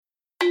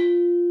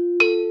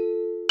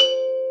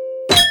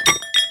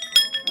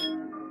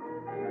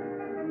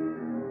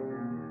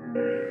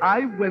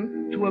I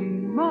went to a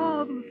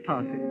marvelous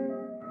party.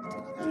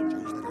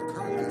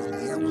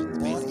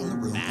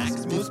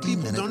 Facts. Most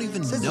people don't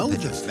even know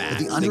the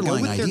facts. The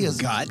underlying ideas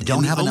gut,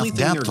 don't have enough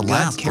depth to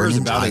last for an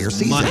entire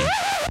season.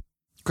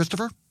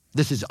 Christopher,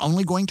 this is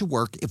only going to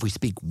work if we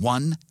speak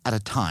one at a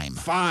time.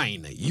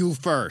 Fine. You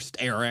first,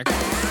 Eric.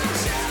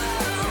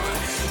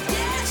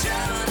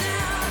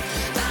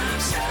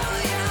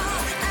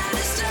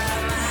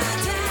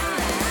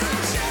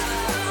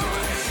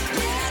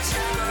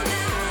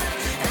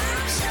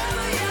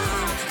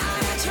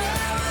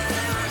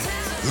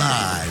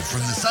 Live from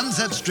the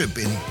Sunset Strip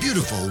in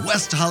beautiful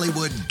West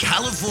Hollywood,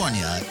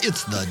 California,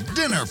 it's the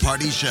Dinner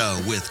Party Show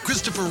with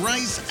Christopher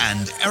Rice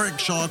and Eric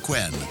Shaw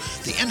Quinn,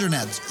 the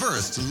internet's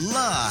first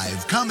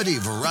live comedy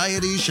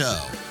variety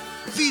show,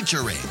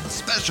 featuring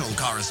special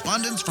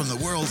correspondents from the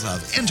worlds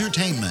of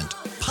entertainment,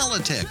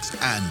 politics,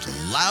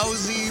 and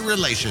lousy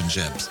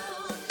relationships.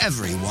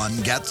 Everyone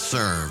gets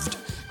served.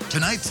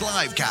 Tonight's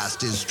live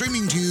cast is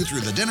streaming to you through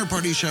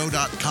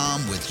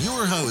thedinnerpartyshow.com with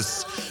your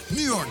hosts,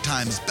 New York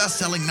Times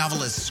bestselling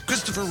novelists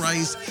Christopher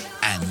Rice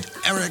and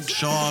Eric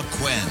Shaw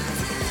Quinn.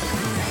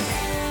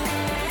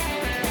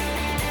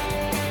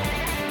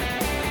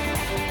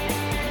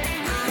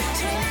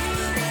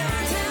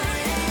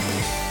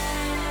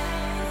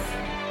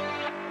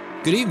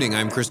 Good evening,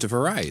 I'm Christopher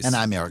Rice. And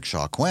I'm Eric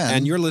Shaw Quinn.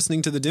 And you're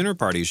listening to The Dinner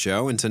Party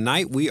Show, and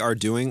tonight we are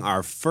doing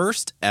our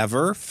first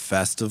ever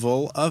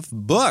Festival of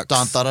Books.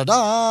 Dun, da, da,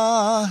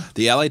 da.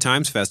 The LA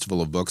Times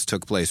Festival of Books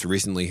took place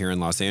recently here in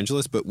Los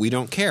Angeles, but we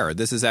don't care.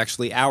 This is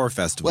actually our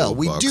Festival of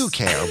Books. Well, we do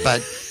care, but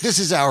this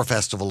is our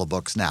Festival of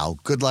Books now.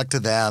 Good luck to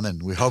them,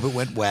 and we hope it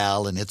went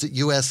well, and it's at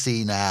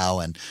USC now,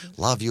 and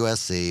love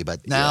USC,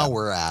 but now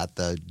we're at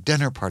the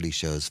Dinner Party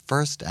Show's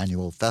first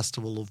annual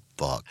Festival of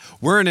Books.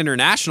 We're an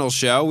international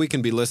show. We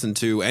can be listened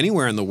to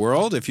anywhere in the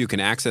world. If you can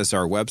access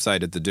our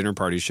website at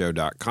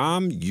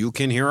thedinnerpartyshow.com, you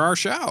can hear our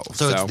show.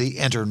 So it's the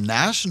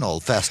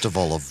International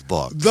Festival of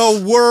Books.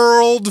 The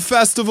World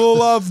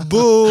Festival of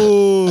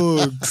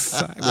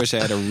Books. I wish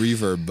I had a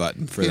reverb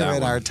button for that one. Here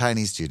in our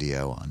tiny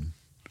studio on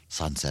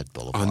Sunset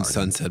Boulevard. On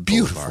Sunset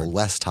Boulevard. Beautiful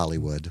West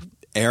Hollywood.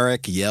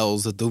 Eric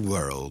Yells at the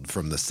World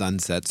from the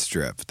Sunset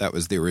Strip. That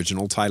was the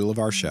original title of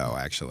our show,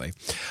 actually.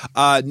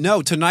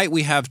 No, tonight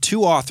we have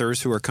two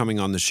authors who are coming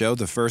on the show.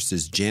 The first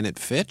is Janet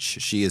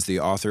Fitch. She is the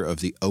author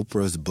of the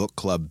Oprah's Book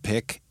Club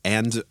Pick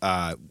and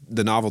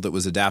the novel that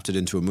was adapted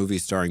into a movie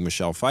starring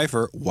Michelle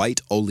Pfeiffer,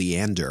 White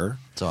Oleander.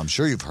 So I'm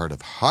sure you've heard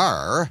of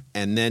her.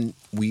 And then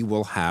we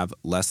will have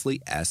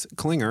Leslie S.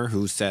 Klinger,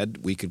 who said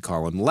we could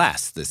call him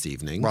Les this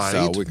evening. Right.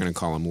 So we're going to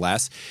call him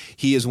Les.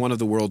 He is one of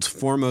the world's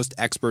foremost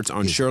experts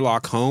on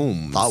Sherlock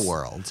Holmes. The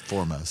world's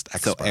foremost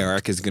expert. So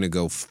Eric is going to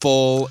go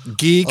full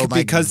geek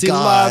because he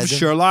God. loves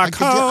Sherlock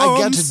Holmes.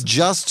 I get to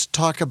just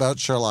talk about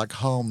Sherlock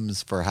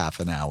Holmes for half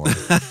an hour.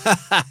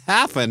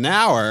 Half an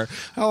hour?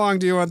 How long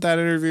do you want that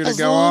interview to go As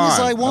long on? as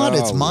I want.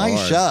 It's my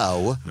Lord.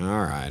 show.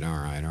 All right.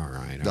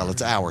 Well,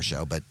 it's our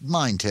show, but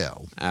mine too.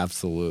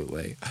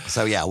 Absolutely.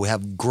 So, yeah, we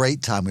have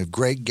great time. We have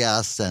great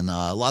guests and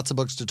lots of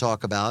books to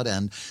talk about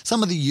and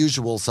some of the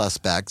usual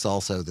suspects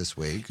also this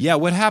week. Yeah,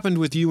 what happened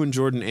with you and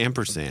Jordan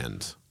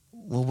Ampersand?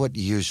 Well, what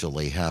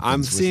usually happens I'm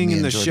with seeing me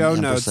in the and show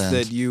Jordan notes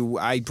Ampersand.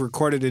 that I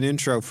recorded an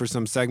intro for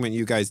some segment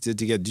you guys did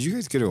together. Did you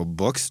guys go to a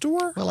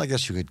bookstore? Well, I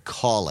guess you could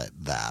call it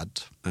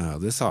that. Oh,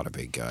 this ought to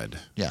be good.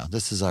 Yeah,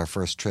 this is our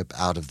first trip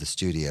out of the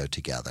studio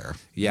together.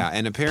 Yeah,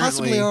 and apparently...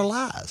 Possibly our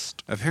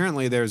last.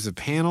 Apparently there's a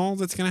panel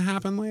that's going to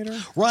happen later?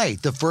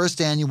 Right. The first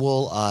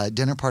annual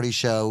Dinner Party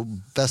Show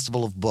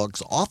Festival of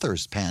Books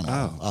authors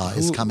panel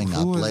is coming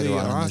up later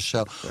on in the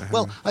show.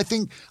 Well, I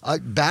think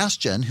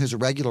Bastian, who's a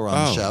regular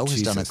on the show,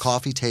 has done a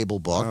coffee table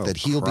book that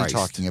he'll be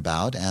talking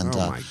about. And,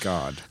 oh, my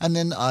God. And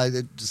then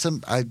a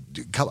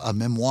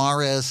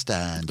memoirist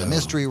and a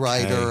mystery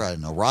writer,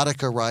 an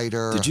erotica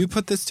writer. Did you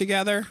put this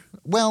together?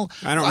 Well,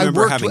 I don't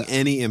remember having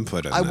any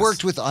input on this. I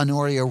worked with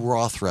Honoria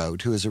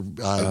Rothroyd, who is an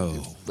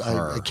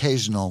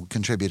occasional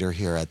contributor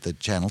here at the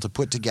channel, to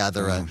put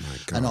together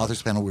an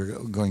authors panel we're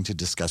going to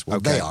discuss. Well,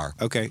 they are.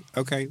 Okay.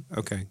 That's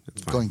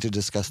fine. Going to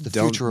discuss the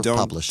future of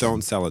publishing.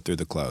 Don't sell it through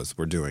the close.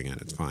 We're doing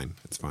it. It's fine.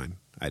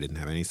 I didn't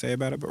have any say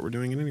about it, but we're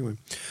doing it anyway.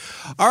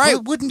 All right. Well,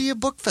 it wouldn't be a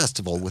book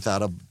festival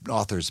without an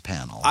authors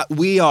panel.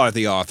 We are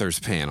the authors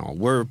panel.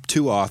 We're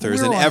two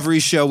authers, and every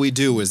show we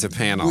do is a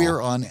panel.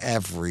 We're on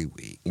every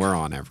week.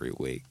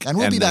 And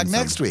we'll be back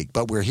next week,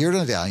 but we're here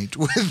tonight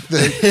with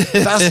the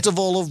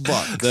Festival of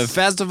Books. The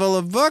Festival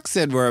of Books,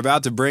 and we're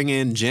about to bring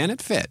in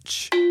Janet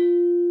Fitch.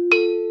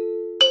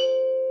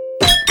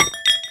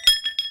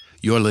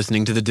 You're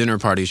listening to The Dinner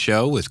Party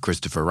Show with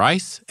Christopher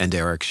Rice and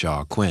Eric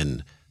Shaw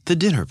Quinn. The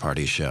Dinner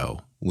Party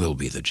Show. We'll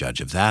be the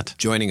judge of that.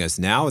 Joining us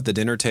now at the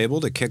dinner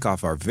table to kick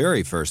off our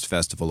very first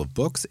Festival of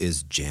Books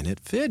is Janet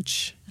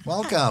Fitch.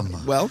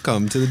 Welcome.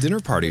 Welcome to the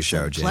Dinner Party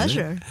Show, Janet.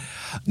 Pleasure.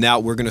 Now,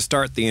 we're going to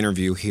start the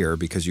interview here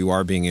because you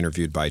are being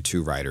interviewed by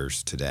two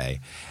writers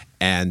today.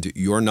 And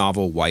your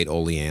novel, White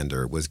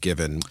Oleander, was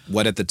given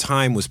what at the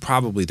time was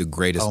probably the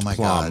greatest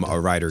plum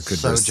a writer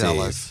could receive.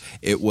 Jealous.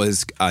 It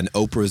was an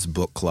Oprah's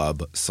Book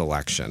Club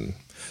selection.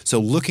 So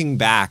looking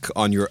back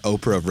on your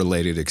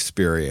Oprah-related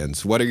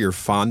experience, what are your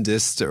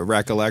fondest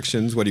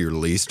recollections? What are your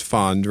least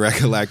fond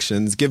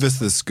recollections? Give us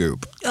the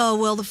scoop. Oh,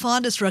 well, the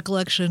fondest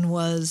recollection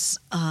was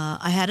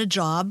I had a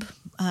job.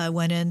 I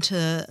went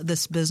into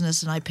this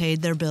business and I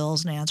paid their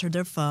bills and answered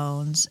their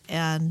phones.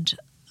 And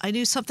I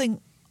knew something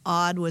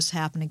odd was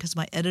happening because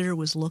my editor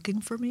was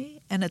looking for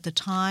me. And at the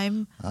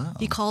time,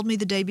 he called me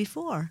the day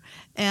before.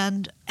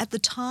 And at the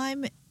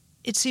time,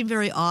 it seemed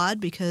very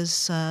odd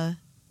because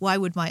why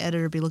would my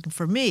editor be looking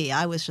for me?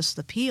 I was just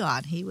the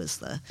peon. He was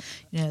the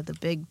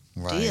big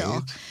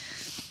deal.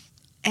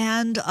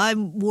 And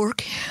I'm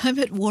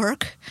at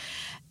work,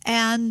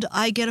 and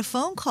I get a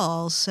phone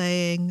call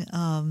saying,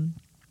 can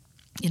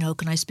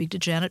I speak to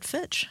Janet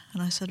Fitch?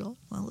 And I said, oh,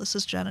 well, this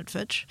is Janet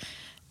Fitch.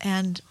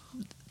 And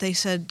they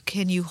said,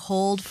 can you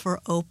hold for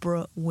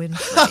Oprah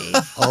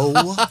Winfrey?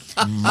 Oh,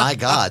 my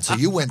God. So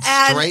you went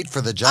straight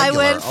for the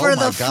jugular. I went for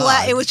the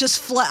flat. It was just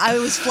flat. I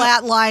was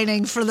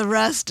flatlining for the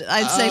rest,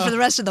 I'd say, for the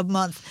rest of the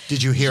month.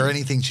 Did you hear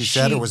anything she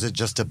said, or was it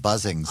just a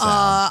buzzing sound?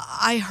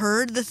 I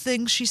heard the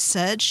things she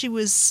said. She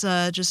was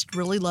just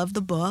really loved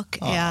the book,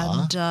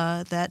 and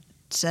that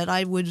said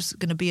I was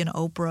going to be an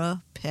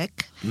Oprah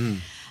pick.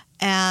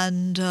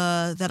 And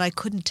that I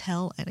couldn't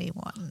tell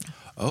anyone.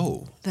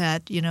 Oh.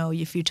 That,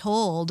 if you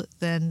told,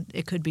 then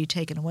it could be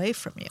taken away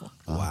from you.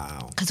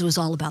 Wow. Because it was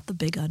all about the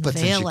big unveiling. But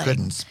since you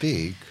couldn't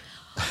speak.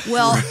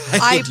 Well,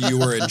 you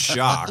were in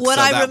shock. What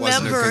so I that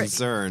remember wasn't a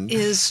concern.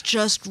 is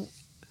just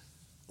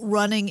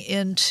running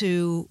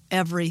into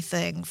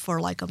everything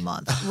for like a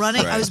month.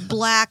 I was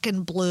black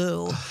and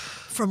blue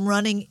from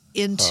running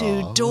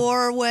into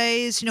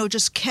doorways,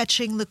 just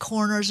catching the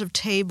corners of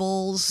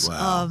tables.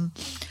 Wow.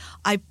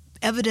 I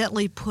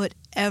evidently put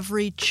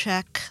every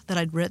check that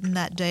I'd written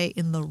that day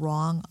in the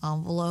wrong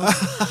envelope.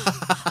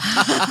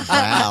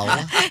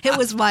 Wow. It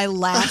was my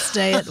last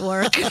day at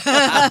work.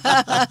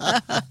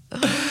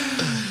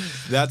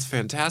 That's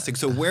fantastic.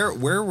 So where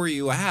were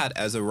you at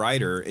as a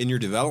writer, in your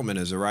development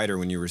as a writer,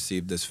 when you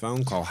received this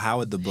phone call? How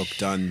had the book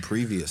done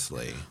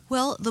previously?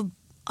 Well,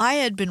 I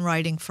had been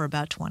writing for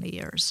about 20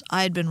 years.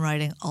 I had been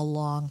writing a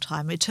long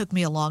time. It took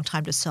me a long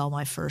time to sell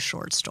my first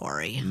short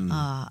story.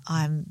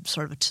 I'm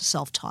sort of a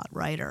self-taught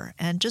writer,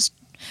 and just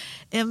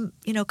am,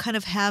 kind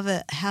of have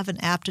an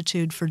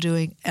aptitude for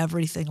doing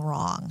everything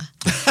wrong.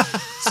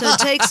 So it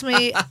takes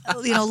me,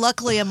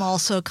 luckily I'm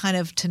also kind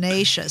of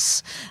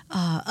tenacious.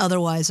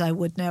 Otherwise, I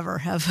would never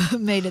have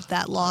made it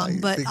that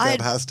long. I think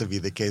that has to be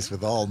the case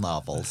with all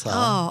novels.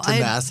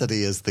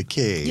 Tenacity is the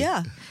key.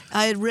 Yeah.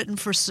 I had written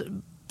for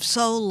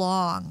so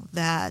long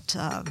that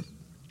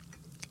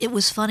it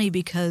was funny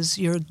because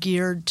you're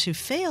geared to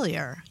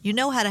failure. You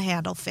know how to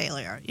handle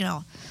failure.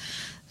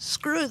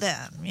 Screw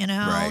them.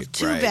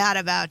 Too bad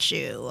about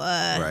you.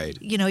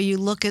 You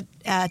look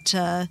at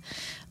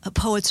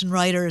poets and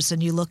writers,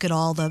 and you look at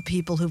all the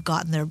people who've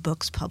gotten their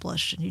books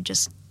published, and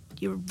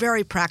you're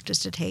very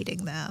practiced at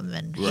hating them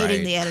and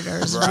hating the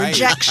editors, and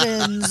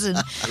rejections, and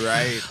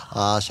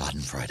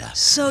Schadenfreude.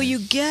 So you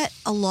get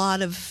a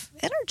lot of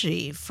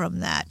energy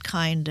from that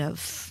kind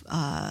of,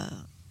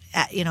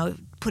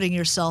 putting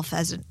yourself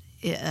as in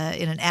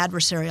an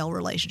adversarial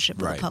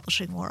relationship with the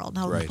publishing world.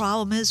 Now, the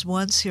problem is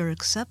once you're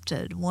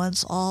accepted,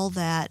 once all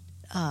that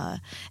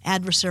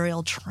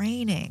adversarial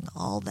training,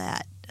 all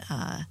that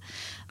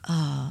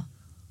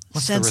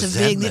sense of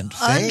being the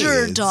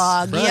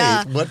underdog,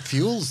 what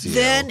fuels you?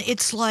 Then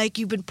it's like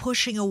you've been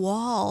pushing a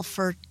wall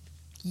for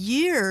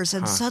years,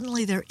 and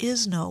suddenly there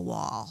is no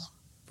wall.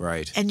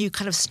 Right. And you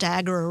kind of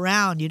stagger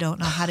around. You don't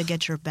know how to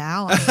get your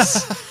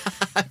balance.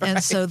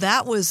 And so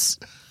that was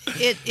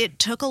it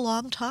took a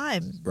long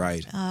time.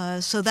 Right.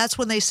 So that's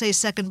when they say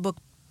second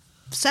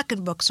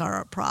books are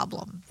a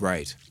problem.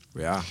 Right.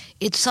 Yeah.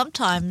 It's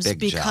sometimes Big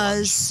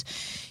because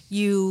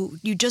you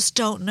just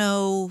don't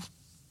know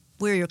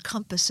where your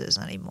compass is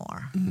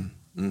anymore.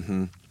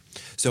 Mm-hmm.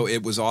 So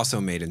it was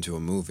also made into a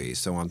movie.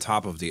 So on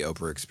top of the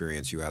Oprah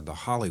experience, you had the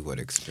Hollywood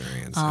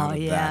experience. How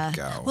did that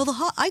go?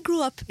 Well, I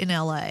grew up in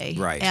L.A.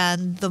 Right.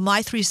 And the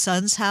My Three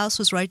Sons house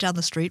was right down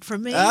the street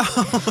from me.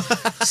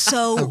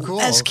 So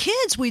cool. As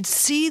kids, we'd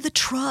see the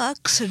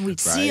trucks and we'd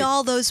see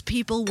all those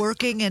people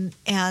working,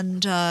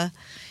 and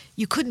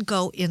you couldn't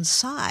go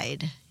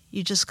inside.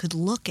 You just could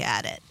look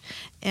at it.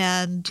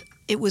 And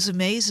it was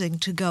amazing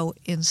to go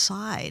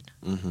inside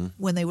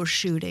when they were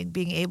shooting,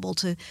 being able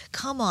to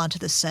come onto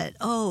the set.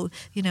 Oh,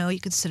 you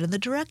could sit in the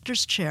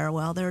director's chair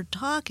while they're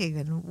talking,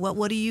 and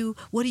what do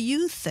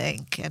you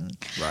think? And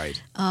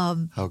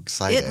how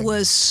exciting! It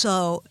was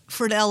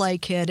for an LA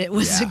kid, it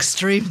was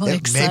extremely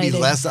exciting. Maybe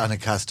less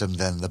unaccustomed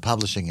than the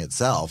publishing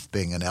itself.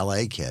 Being an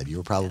LA kid, you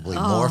were probably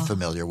more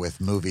familiar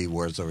with movie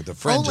wars or the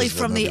fringes. Only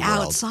from of the the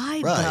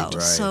outside, though.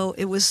 Right. So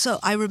it was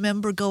I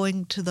remember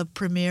going to the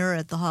premiere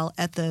at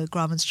the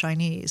Grauman's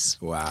Chinese.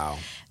 Wow.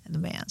 And the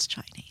man's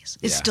Chinese.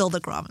 It's still the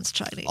Grauman's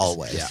Chinese.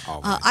 Always. Yeah,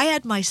 always. I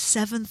had my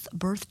 7th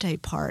birthday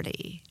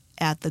party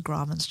at the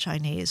Grauman's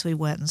Chinese. We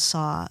went and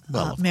saw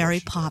Mary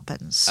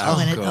Poppins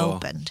when it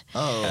opened.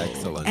 Oh,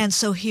 excellent. And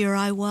so here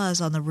I was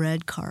on the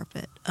red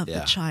carpet of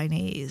the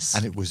Chinese.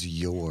 And it was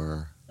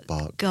your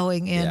book.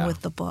 going in Yeah.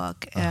 with the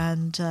book.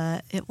 And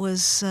it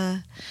was,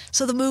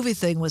 so the movie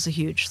thing was a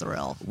huge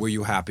thrill. Were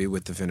you happy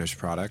with the finished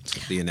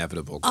product? The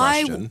inevitable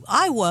question.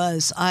 I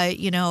was.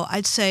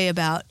 I'd say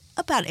about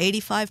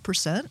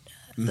 85%.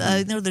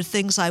 There are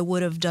things I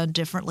would have done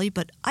differently,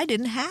 but I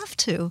didn't have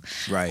to.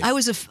 Right.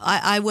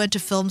 I went to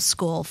film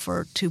school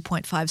for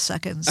 2.5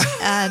 seconds,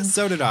 and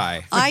So did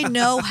I.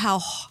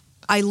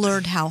 I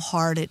learned how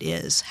hard it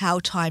is, how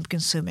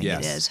time-consuming Yes.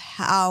 it is,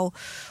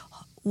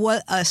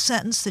 what a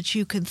sentence that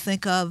you can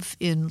think of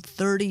in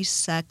 30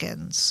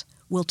 seconds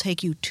will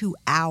take you 2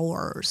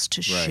 hours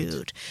to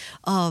shoot.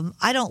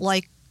 I don't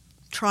like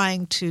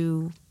trying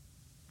to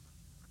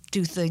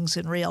do things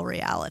in real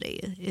reality.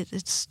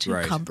 It's too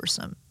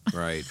cumbersome.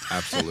 Right,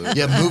 absolutely.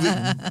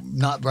 Yeah,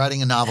 not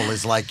writing a novel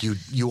is like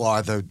you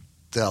are the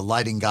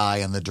lighting guy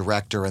and the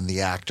director and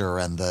the actor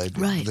and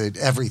the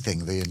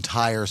everything. The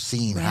entire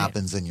scene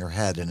happens in your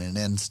head in an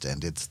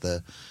instant. It's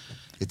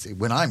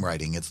when I'm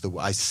writing,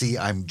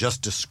 I'm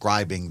just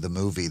describing the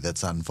movie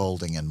that's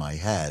unfolding in my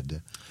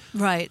head.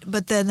 Right,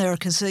 but then there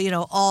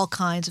are all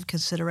kinds of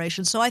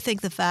considerations. So I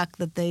think the fact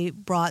that they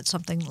brought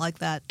something like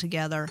that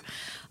together,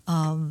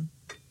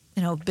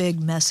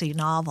 big messy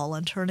novel,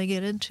 and turning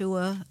it into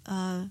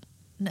an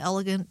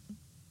elegant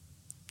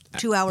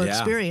 2-hour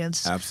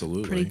experience.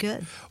 Absolutely. Pretty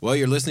good. Well,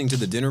 you're listening to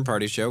The Dinner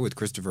Party Show with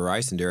Christopher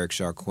Rice and Eric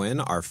Shaw Quinn.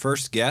 Our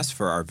first guest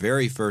for our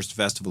very first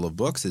Festival of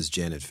Books is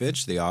Janet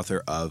Fitch, the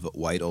author of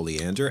White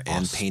Oleander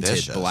and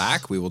Painted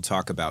Black. We will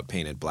talk about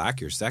Painted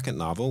Black, your second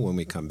novel, when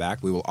we come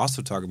back. We will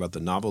also talk about the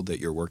novel that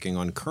you're working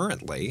on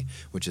currently,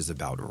 which is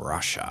about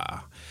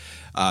Russia.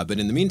 But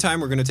in the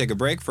meantime, we're going to take a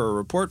break for a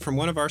report from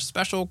one of our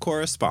special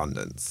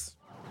correspondents.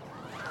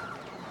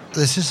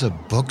 This is a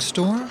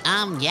bookstore?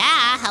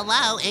 Yeah,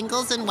 hello.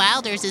 Ingalls &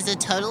 Wilder's is a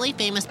totally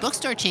famous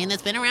bookstore chain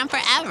that's been around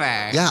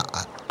forever. Yeah,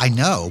 I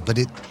know, but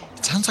it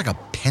sounds like a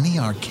penny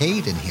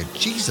arcade in here.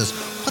 Jesus,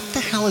 what the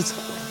hell is...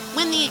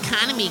 When the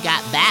economy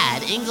got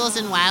bad, Ingalls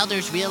 &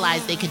 Wilder's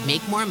realized they could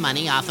make more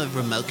money off of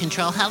remote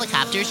control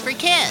helicopters for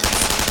kids.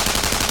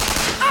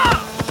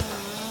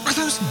 Are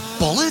those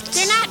bullets?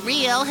 They're not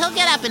real. He'll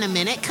get up in a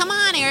minute. Come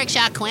on, Eric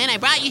Shaw Quinn. I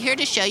brought you here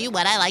to show you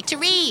what I like to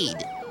read.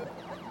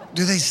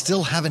 Do they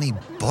still have any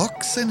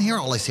books in here?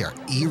 All I see are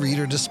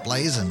e-reader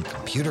displays and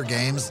computer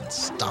games and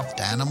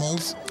stuffed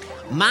animals.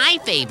 My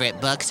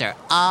favorite books are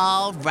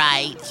all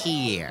right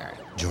here.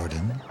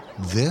 Jordan,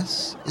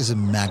 this is a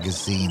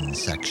magazine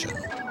section.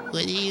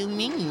 What do you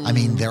mean? I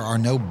mean, there are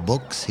no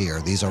books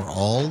here. These are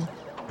all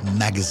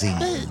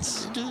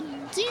magazines. But do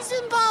these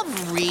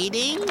involve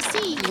reading?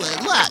 See,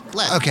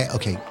 look.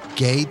 Okay.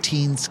 Gay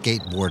teen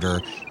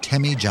skateboarder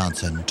Temmie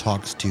Johnson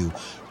talks to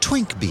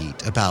Twink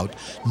Beat about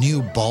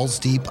new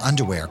balls-deep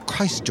underwear.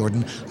 Christ,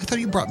 Jordan, I thought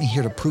you brought me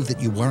here to prove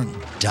that you weren't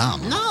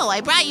dumb. No,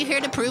 I brought you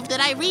here to prove that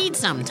I read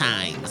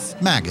sometimes.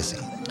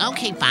 Magazine.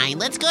 Okay, fine.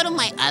 Let's go to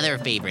my other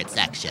favorite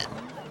section.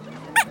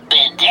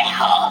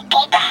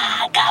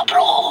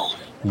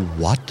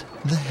 What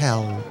the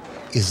hell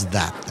is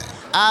that thing?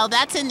 Oh,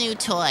 that's a new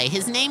toy.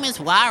 His name is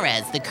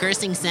Juarez, the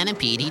cursing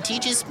centipede. He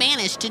teaches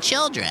Spanish to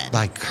children.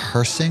 By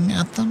cursing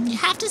at them? You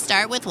have to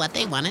start with what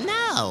they want to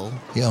know.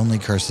 He only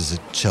curses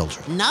at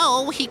children.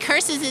 No, he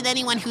curses at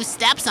anyone who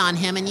steps on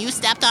him, and you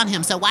stepped on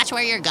him, so watch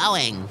where you're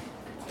going.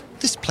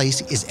 This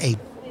place is a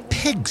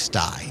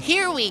pigsty.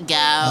 Here we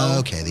go.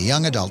 Okay, the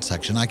young adult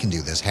section. I can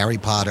do this. Harry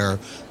Potter,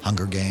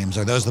 Hunger Games.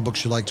 Are those the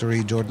books you like to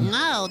read, Jordan?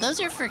 No,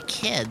 those are for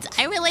kids.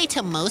 I relate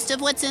to most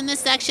of what's in this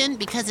section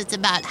because it's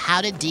about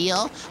how to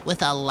deal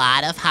with a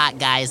lot of hot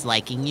guys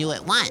liking you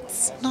at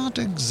once. Not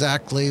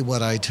exactly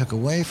what I took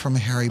away from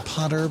Harry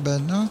Potter, but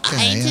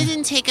okay. I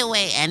didn't take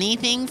away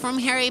anything from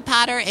Harry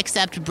Potter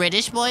except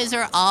British boys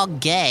are all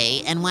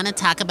gay and want to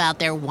talk about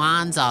their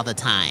wands all the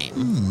time.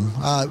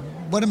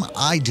 What am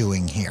I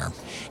doing here?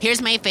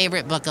 Here's my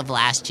favorite book of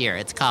last year.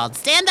 It's called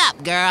Stand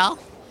Up, Girl.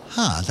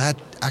 That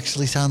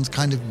actually sounds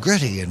kind of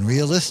gritty and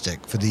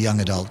realistic for the young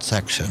adult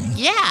section.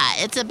 Yeah,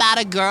 it's about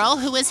a girl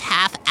who is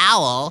half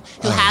owl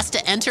who has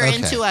to enter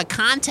into a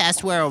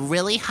contest where a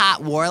really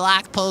hot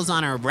warlock pulls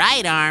on her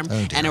right arm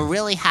and a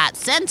really hot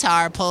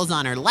centaur pulls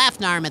on her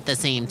left arm at the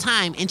same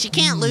time, and she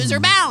can't lose her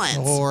balance.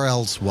 Or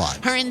else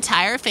what? Her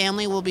entire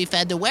family will be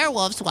fed to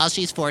werewolves while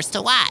she's forced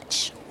to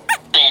watch.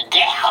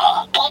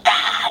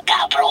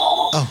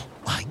 Oh,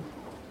 my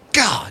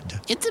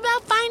God. It's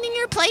about finding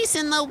your place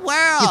in the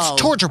world.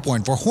 It's torture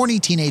porn for horny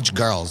teenage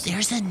girls.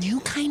 There's a new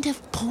kind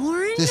of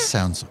porn? This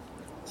sounds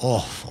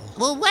awful.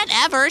 Well,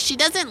 whatever. She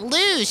doesn't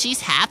lose.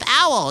 She's half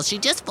owl. She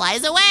just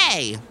flies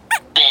away.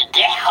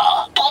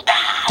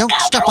 Don't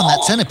step on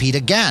that centipede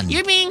again.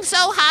 You're being so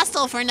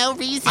hostile for no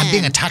reason. I'm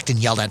being attacked and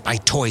yelled at by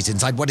toys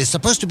inside what is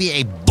supposed to be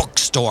a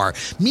bookstore.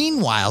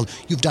 Meanwhile,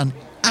 you've done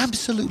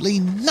absolutely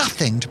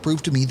nothing to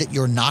prove to me that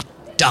you're not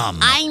dumb.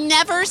 I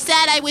never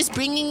said I was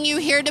bringing you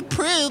here to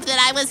prove that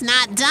I was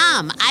not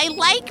dumb. I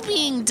like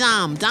being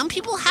dumb. Dumb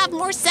people have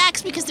more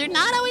sex because they're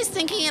not always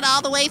thinking it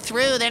all the way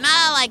through. They're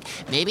not like,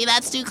 maybe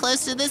that's too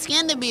close to the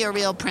skin to be a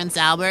real Prince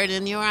Albert,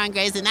 and you were on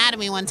Grey's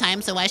Anatomy one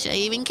time, so why should I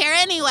even care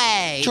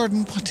anyway?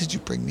 Jordan, what did you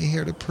bring me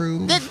here to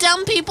prove? That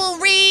dumb people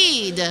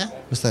read.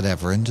 Was that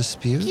ever in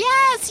dispute?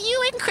 Yes,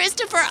 you and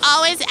Christopher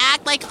always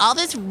act like all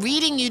this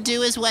reading you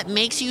do is what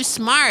makes you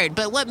smart.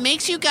 But what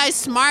makes you guys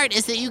smart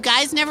is that you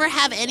guys never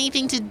have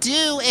anything to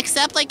do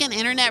except like an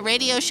internet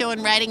radio show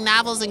and writing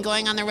novels and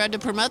going on the road to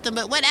promote them.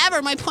 But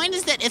whatever, my point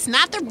is that it's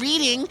not the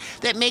reading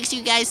that makes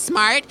you guys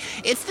smart.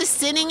 It's the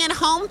sitting at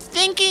home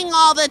thinking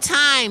all the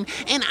time.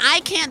 And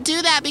I can't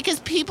do that because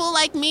people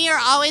like me are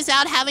always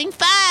out having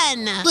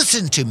fun.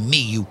 Listen to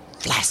me, you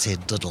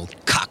flaccid little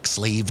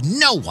cocksleeve.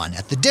 No one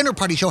at the dinner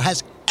party show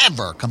has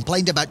ever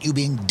complained about you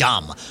being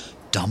dumb.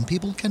 Dumb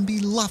people can be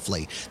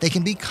lovely. They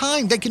can be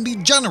kind. They can be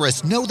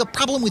generous. No, the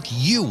problem with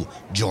you,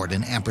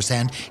 Jordan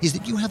Ampersand, is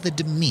that you have the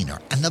demeanor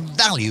and the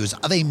values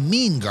of a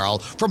mean girl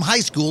from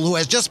high school who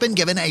has just been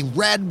given a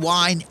red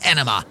wine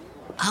enema.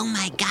 Oh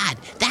my God,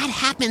 that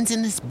happens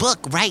in this book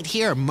right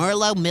here,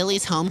 Merlot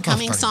Millie's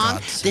homecoming for song.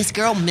 God's sake. This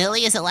girl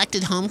Millie is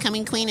elected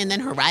homecoming queen, and then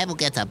her rival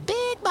gets a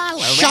big bottle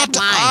of Shut red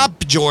wine.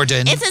 up,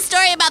 Jordan. It's a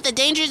story about the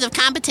dangers of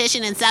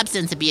competition and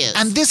substance abuse.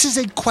 And this is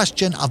a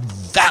question of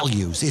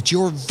values. It's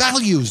your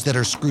values that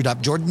are screwed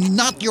up, Jordan,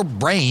 not your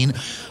brain.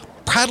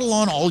 Prattle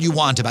on all you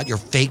want about your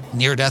fake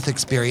near-death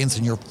experience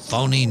and your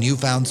phony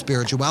newfound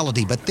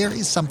spirituality, but there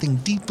is something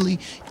deeply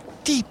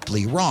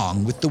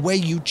wrong with the way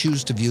you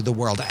choose to view the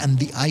world, and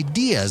the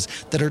ideas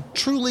that are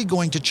truly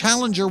going to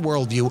challenge your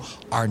worldview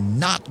are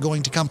not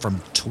going to come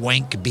from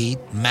Twink Beat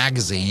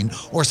magazine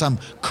or some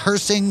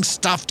cursing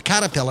stuffed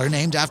caterpillar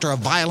named after a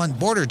violent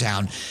border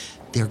town.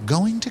 They're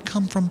going to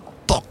come from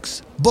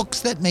books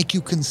that make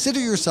you consider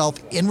yourself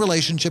in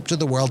relationship to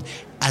the world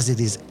as it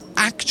is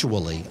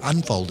actually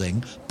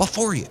unfolding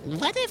before you.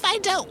 What if I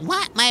don't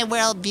want my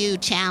worldview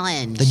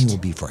challenged? Then you will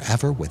be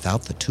forever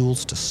without the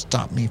tools to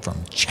stop me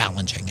from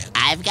challenging it.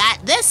 I've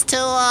got this tool.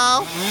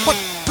 What?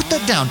 Put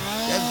that down.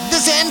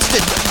 This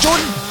instant.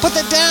 Jordan, put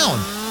that down.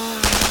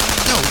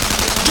 No.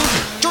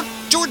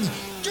 Jordan.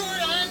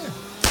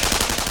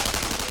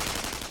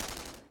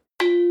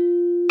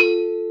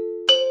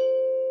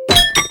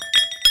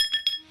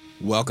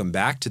 Welcome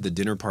back to the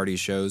Dinner Party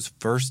Show's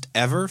first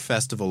ever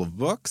Festival of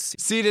Books.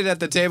 Seated at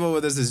the table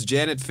with us is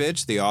Janet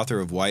Fitch, the author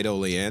of White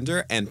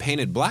Oleander, and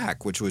Painted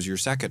Black, which was your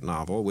second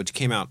novel, which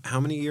came out how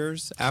many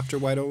years after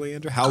White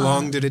Oleander? How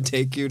long did it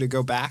take you to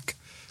go back?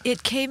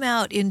 It came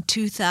out in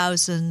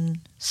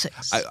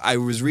 2006. I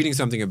was reading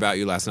something about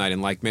you last night,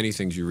 and like many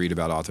things you read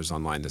about authors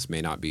online, this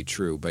may not be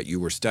true, but you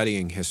were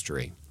studying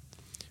history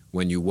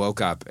when you woke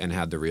up and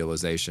had the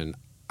realization,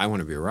 I want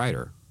to be a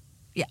writer.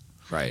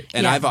 Right.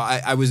 And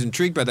Yeah. I was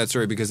intrigued by that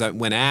story because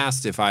when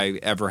asked if I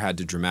ever had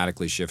to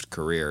dramatically shift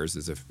careers,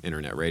 as if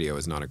internet radio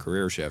is not a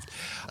career shift,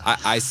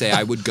 I say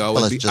I would go.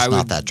 Well, and it's just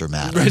not that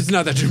dramatic. It's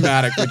not that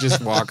dramatic. We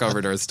just walk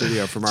over to our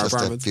studio from our Just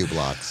apartments. a few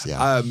blocks,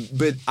 yeah.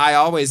 But I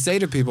always say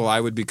to people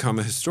I would become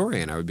a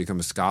historian. I would become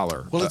a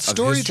scholar Well, it's of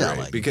history.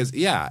 storytelling. Because,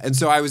 and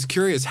so I was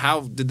curious,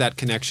 how did that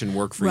connection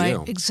work for you?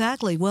 Right,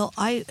 exactly. Well,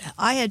 I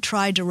had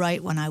tried to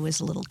write when I was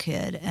a little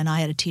kid, and I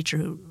had a teacher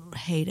who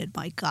hated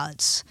my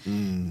guts.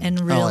 And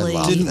really...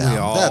 I love Didn't them. we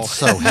all? That's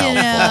so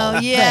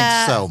helpful.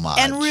 Yeah. Thanks so much.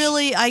 And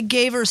really, I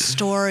gave her a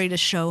story to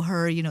show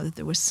her, that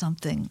there was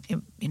something,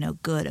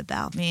 good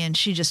about me. And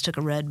she just took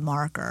a red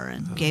marker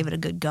and gave it a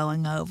good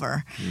going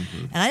over.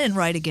 Mm-hmm. And I didn't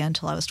write again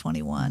until I was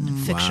 21,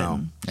 fiction.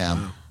 Wow.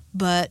 Yeah.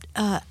 But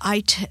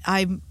I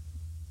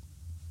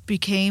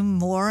became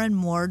more and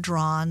more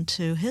drawn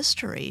to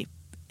history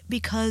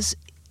because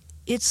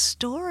it's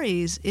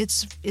stories.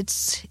 It's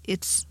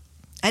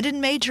I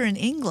didn't major in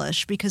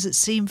English because it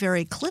seemed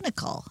very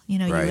clinical.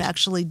 Right. You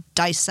actually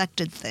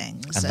dissected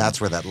things. And that's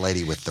where that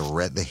lady with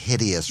the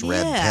hideous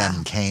red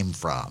pen came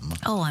from.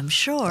 Oh, I'm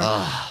sure.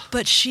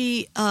 But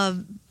she,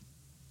 I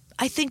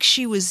think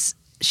she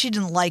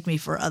didn't like me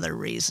for other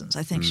reasons.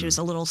 I think she was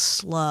a little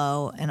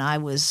slow, and I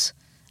was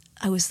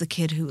the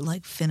kid who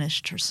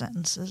finished her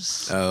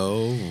sentences.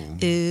 Oh.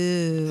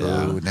 Ew.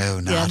 Oh, no,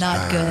 not Yeah,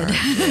 not her. good.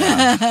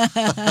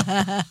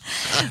 Yeah.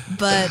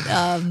 But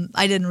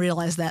I didn't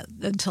realize that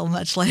until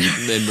much later.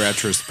 In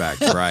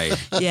retrospect, right.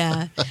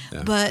 Yeah.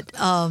 But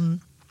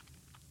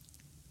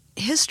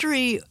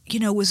history,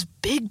 was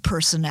big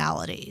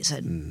personalities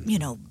and,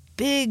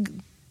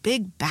 big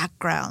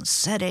background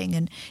setting,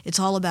 and it's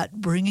all about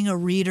bringing a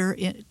reader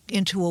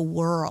into a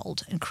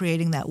world and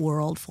creating that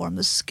world for them,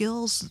 the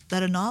skills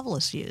that a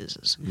novelist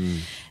uses.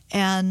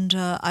 And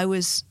I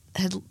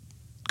had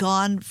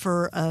gone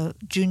for a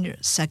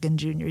second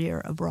junior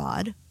year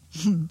abroad.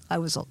 I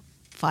was a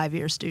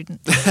 5-year student.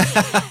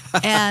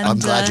 And I'm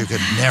glad you could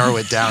narrow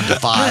it down to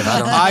 5.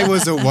 I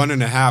was a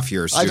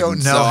 1.5-year student. I don't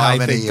know so how I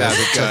many think years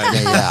that's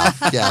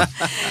it took me. Yeah.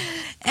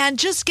 And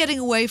just getting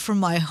away from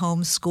my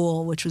home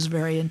school, which was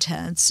very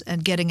intense,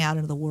 and getting out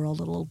into the world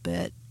a little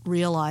bit,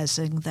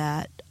 realizing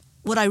that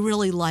what I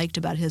really liked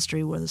about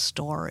history were the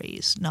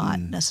stories, not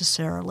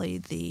necessarily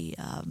the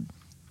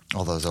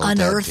all those old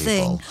dead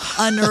people.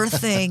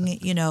 unearthing,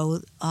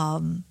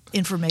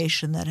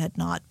 information that had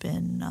not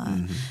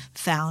been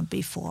found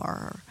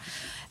before.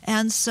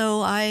 And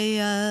so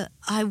I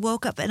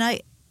woke up, and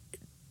I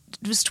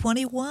was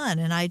 21,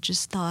 and I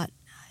just thought,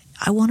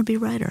 I want to be a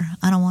writer.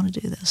 I don't want to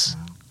do this.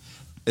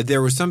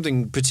 There was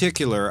something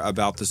particular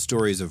about the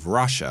stories of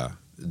Russia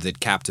that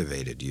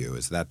captivated you.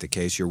 Is that the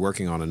case? You're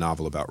working on a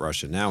novel about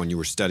Russia now, and you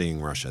were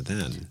studying Russia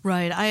then.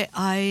 Right.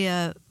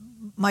 I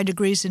my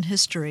degree's in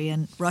history,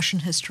 and Russian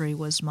history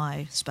was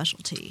my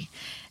specialty.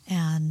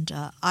 And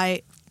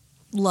I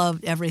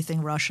loved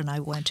everything Russian. I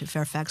went to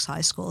Fairfax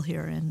High School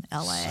here in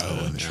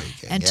L.A.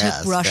 and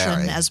took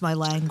Russian as my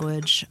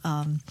language.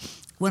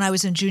 When I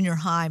was in junior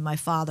high, my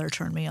father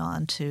turned me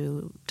on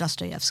to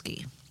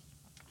Dostoevsky.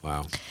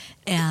 Wow.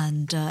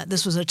 And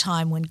this was a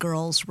time when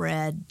girls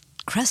read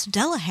Cress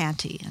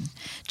Delahanty and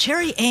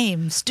Cherry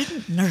Ames,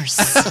 Student Nurse.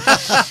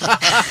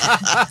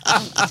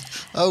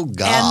 Oh,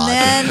 God. And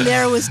then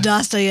there was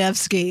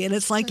Dostoevsky, and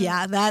it's like,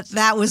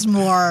 that was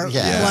more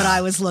what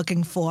I was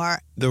looking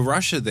for. The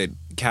Russia that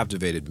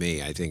captivated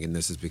me, I think, and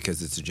this is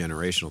because it's a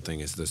generational thing,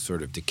 is the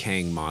sort of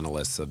decaying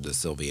monoliths of the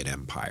Soviet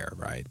Empire,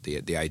 right?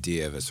 The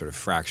idea of a sort of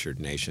fractured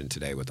nation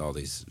today with all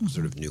these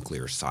sort of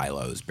nuclear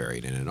silos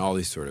buried in it, and all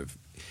these sort of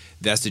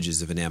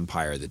vestiges of an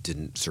empire that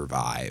didn't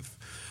survive.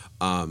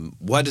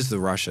 What is the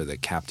Russia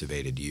that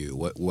captivated you?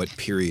 What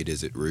period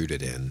is it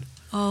rooted in?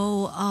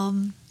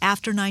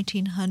 After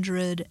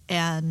 1900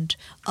 and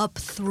up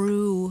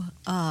through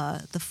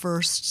the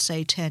first,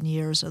 say, 10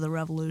 years of the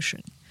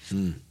Revolution.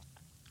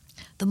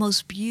 The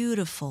most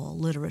beautiful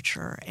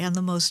literature and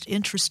the most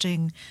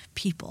interesting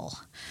people.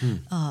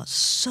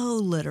 So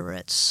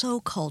literate, so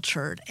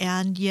cultured,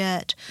 and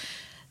yet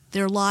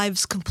their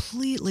lives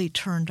completely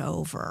turned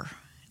over.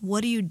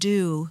 What do you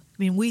do? I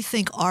mean, we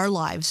think our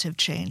lives have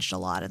changed a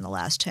lot in the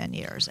last 10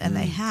 years, and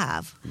they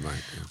have.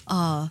 Right.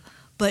 Yeah.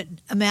 But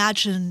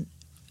imagine,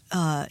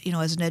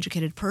 as an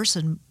educated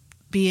person,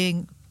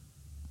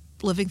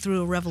 living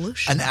through a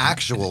revolution. An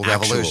actual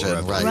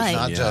revolution, right?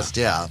 Not just,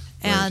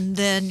 And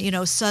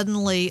then,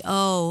 suddenly,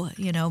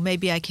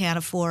 maybe I can't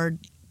afford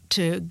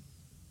to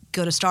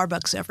go to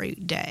Starbucks every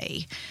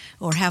day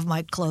or have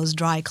my clothes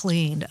dry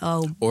cleaned.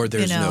 Or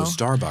there's no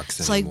Starbucks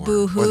it's anymore. Like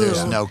boo-hoo. Or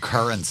there's no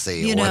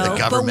currency, or the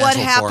governmental but what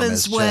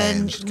happens form has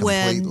when changed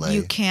completely.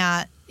 you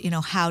can't,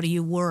 how do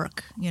you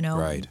work?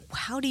 Right.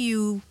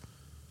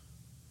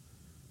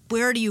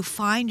 Where do you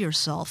find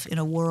yourself in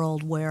a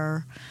world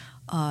where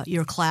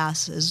your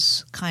class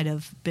has kind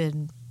of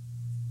been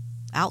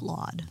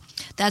outlawed?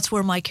 That's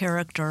where my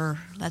character,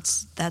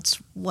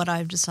 that's what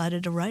I've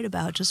decided to write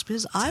about, just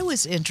because I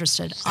was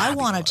interested. I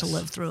wanted to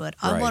live through it.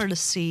 I wanted to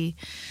see,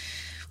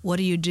 what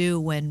do you do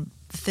when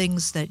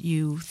things that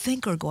you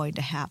think are going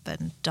to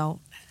happen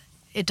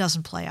it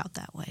doesn't play out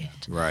that way.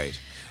 Right.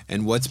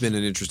 And what's been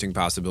an interesting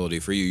possibility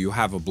for you? You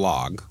have a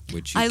blog,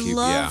 which you keep. I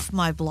love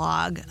my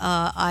blog.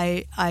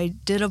 I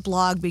did a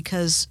blog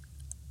because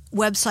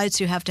websites,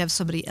 you have to have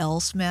somebody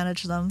else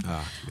manage them,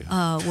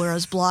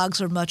 whereas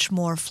blogs are much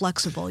more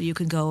flexible. You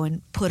can go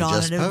and put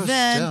on an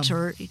event.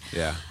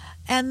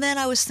 And then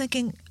I was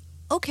thinking,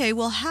 okay,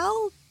 well,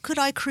 how could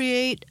I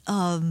create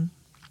a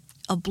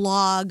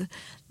blog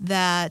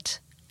that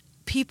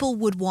people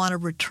would want to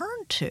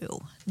return to,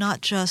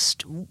 not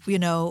just,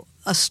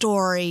 a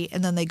story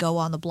and then they go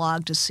on the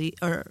blog to see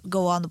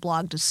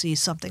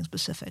something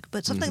specific,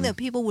 but something that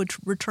people would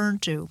return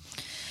to.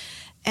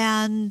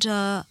 And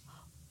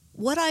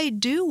what I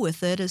do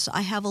with it is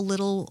I have a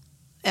little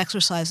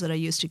exercise that I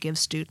used to give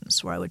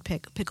students where I would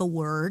pick a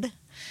word,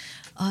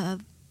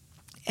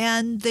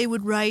 and they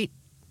would write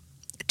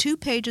 2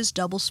 pages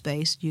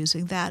double-spaced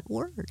using that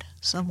word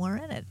somewhere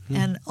in it.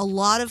 And a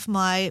lot of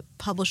my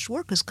published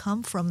work has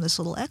come from this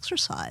little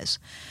exercise.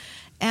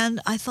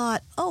 And I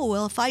thought,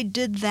 if I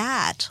did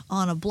that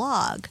on a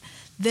blog,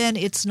 then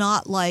it's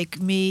not like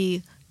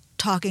me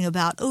talking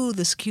about,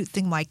 this cute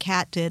thing my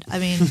cat did. I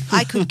mean,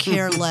 I could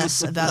care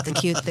less about the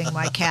cute thing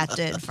my cat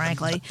did,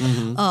 frankly.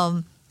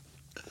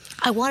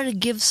 I wanted to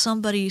give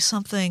somebody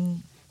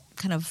something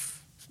kind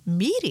of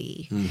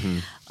meaty.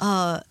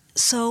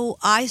 So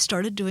I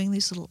started doing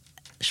these little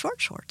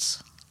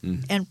shorts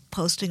and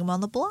posting them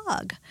on the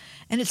blog.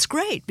 And it's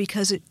great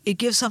because it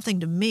gives something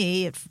to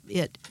me.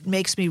 It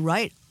makes me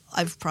write.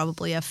 I've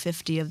probably have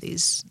 50 of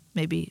these,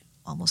 maybe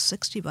almost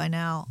 60 by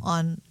now,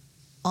 on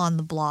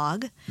the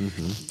blog,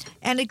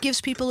 and it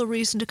gives people a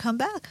reason to come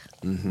back.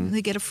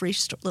 They get a free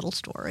little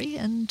story,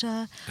 and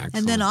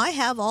then I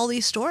have all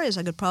these stories.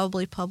 I could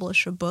probably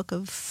publish a book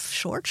of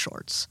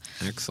shorts.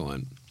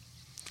 Excellent.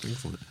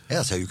 Excellent.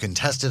 Yeah, so you can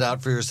test it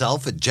out for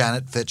yourself at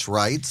Janet Fitch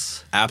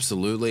Writes.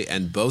 Absolutely.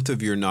 And both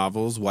of your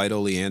novels, White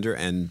Oleander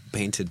and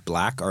Painted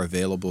Black, are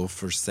available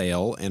for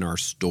sale in our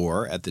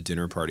store at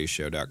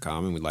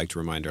thedinnerpartyshow.com. And we'd like to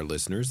remind our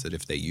listeners that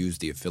if they use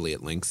the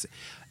affiliate links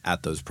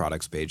at those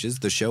products pages,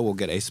 the show will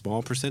get a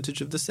small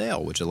percentage of the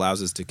sale, which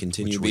allows us to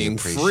continue being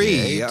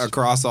free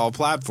across all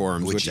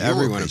platforms, which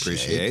everyone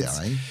appreciates.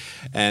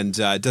 And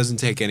it doesn't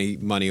take any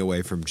money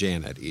away from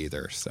Janet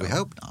either. So we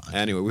hope not.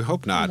 Anyway, we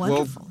hope not.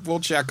 We'll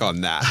check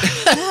on that.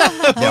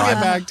 We'll get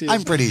back to you.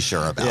 I'm pretty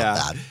sure about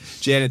that.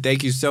 Janet,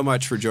 thank you so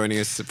much for joining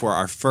us for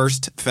our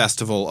first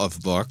Festival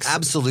of Books.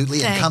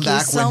 Absolutely. And come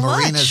back when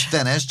Marina's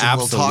finished. And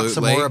we'll talk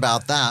some more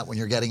about that when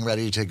you're getting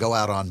ready to go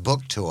out on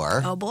book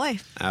tour. Oh, boy.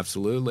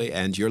 Absolutely.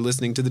 And you're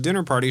listening to The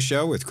Dinner Party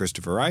Show with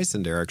Christopher Rice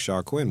and Eric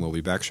Shaw Quinn. We'll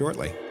be back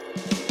shortly.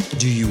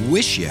 Do you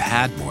wish you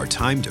had more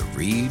time to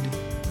read?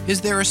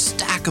 Is there a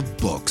stack of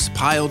books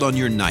piled on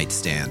your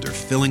nightstand or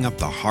filling up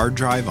the hard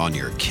drive on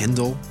your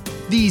Kindle?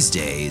 These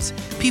days,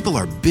 people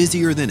are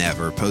busier than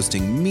ever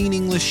posting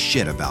meaningless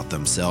shit about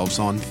themselves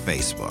on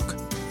Facebook.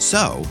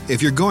 So,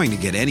 if you're going to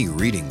get any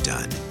reading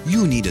done,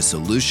 you need a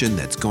solution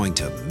that's going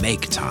to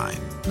make time,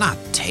 not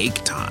take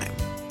time.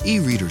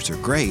 E-readers are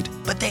great,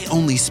 but they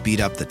only speed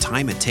up the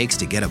time it takes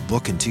to get a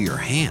book into your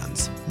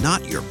hands,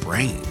 not your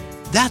brain.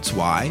 That's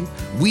why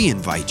we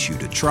invite you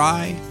to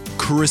try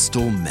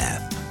Crystal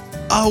Meth,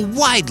 a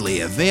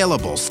widely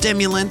available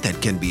stimulant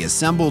that can be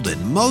assembled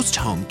in most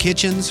home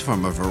kitchens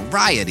from a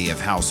variety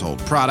of household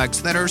products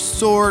that are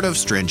sort of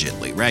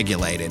stringently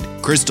regulated.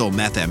 Crystal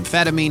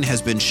methamphetamine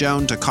has been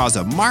shown to cause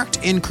a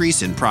marked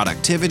increase in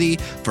productivity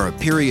for a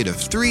period of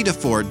 3 to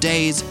 4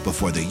 days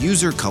before the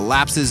user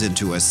collapses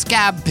into a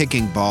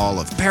scab-picking ball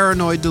of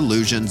paranoid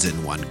delusions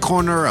in one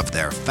corner of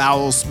their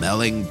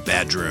foul-smelling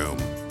bedroom.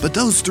 But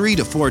those 3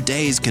 to 4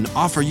 days can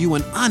offer you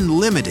an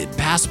unlimited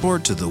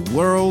passport to the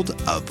world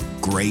of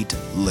great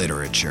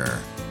literature.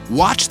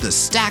 Watch the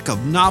stack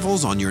of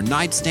novels on your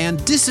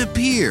nightstand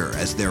disappear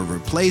as they're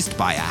replaced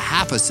by a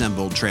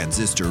half-assembled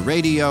transistor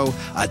radio,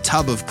 a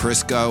tub of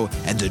Crisco,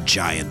 and a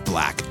giant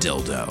black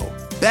dildo.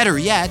 Better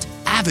yet,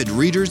 avid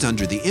readers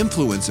under the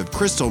influence of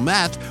crystal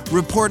meth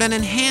report an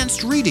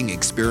enhanced reading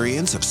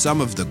experience of some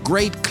of the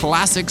great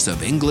classics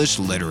of English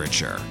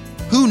literature.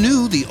 Who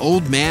knew the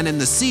Old Man and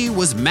the Sea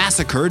was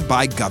massacred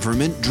by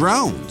government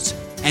drones?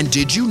 And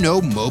did you know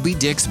Moby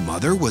Dick's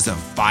mother was a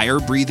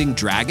fire-breathing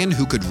dragon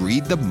who could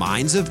read the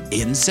minds of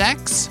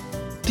insects?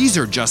 These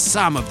are just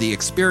some of the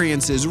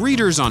experiences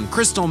readers on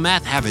crystal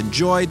meth have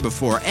enjoyed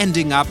before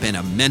ending up in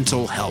a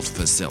mental health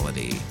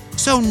facility.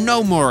 So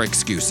no more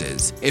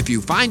excuses. If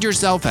you find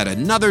yourself at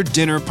another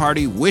dinner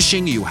party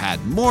wishing you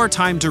had more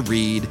time to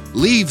read,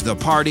 leave the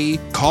party,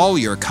 call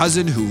your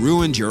cousin who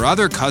ruined your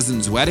other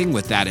cousin's wedding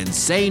with that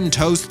insane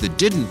toast that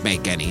didn't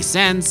make any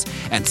sense,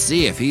 and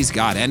see if he's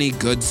got any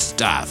good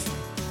stuff.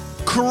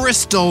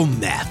 Crystal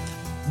meth.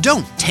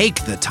 Don't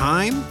take the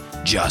time,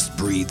 just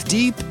breathe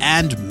deep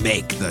and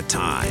make the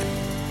time.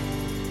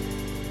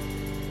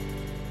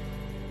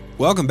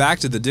 Welcome back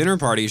to the Dinner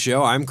Party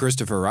Show. I'm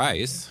Christopher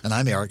Rice. And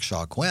I'm Eric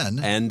Shaw Quinn.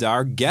 And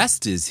our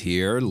guest is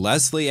here,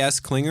 Leslie S.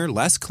 Klinger.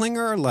 Les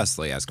Klinger or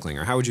Leslie S.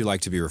 Klinger? How would you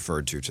like to be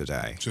referred to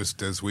today?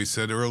 Just as we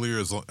said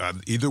earlier,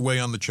 either way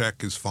on the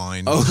check is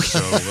fine. Okay. So,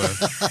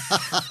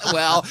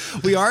 well,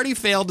 we already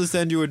failed to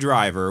send you a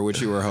driver,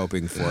 which you were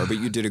hoping for, but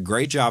you did a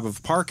great job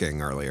of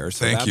parking earlier,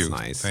 so Thank that's you.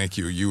 nice. Thank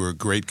you. You were a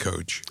great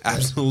coach.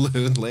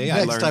 Absolutely.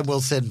 Next time we'll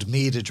send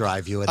me to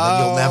drive you, and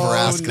then you'll never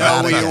ask no,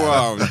 that we again.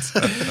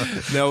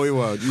 won't. No, we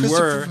won't.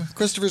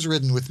 Christopher's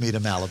ridden with me to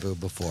Malibu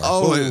before.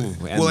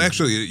 Well,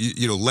 actually,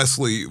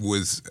 Leslie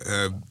was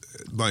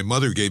my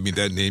mother gave me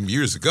that name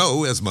years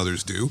ago, as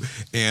mothers do.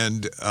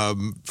 And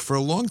for a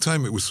long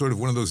time, it was sort of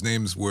one of those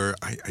names where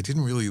I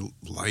didn't really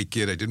like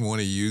it. I didn't want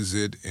to use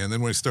it. And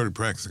then when I started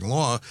practicing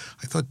law,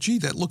 I thought, gee,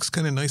 that looks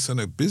kind of nice on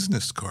a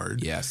business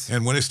card. Yes.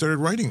 And when I started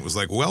writing, it was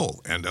like,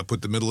 well, and I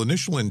put the middle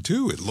initial in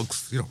too. It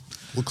looks,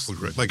 looks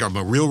like I'm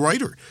a real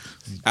writer.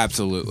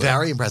 Absolutely.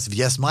 Very impressive.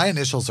 Yes, my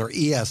initials are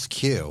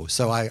ESQ,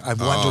 so I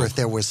wonder if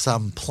there was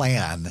some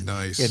plan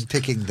in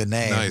picking the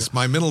name. Nice.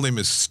 My middle name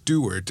is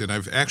Stewart, and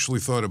I've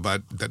actually thought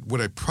about that. What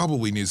I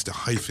probably need is to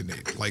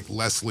hyphenate, like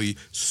Leslie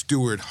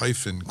Stewart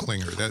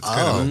Klinger. That's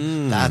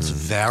that's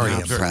very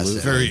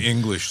impressive. Very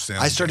English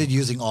sounding. I started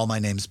using all my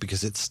names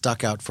because it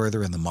stuck out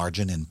further in the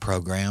margin in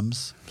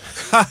programs.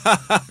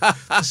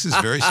 This is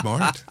very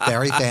smart.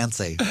 Very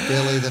fancy.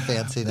 Really the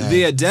fancy name.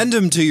 The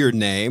addendum to your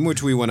name,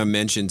 which we want to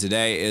mention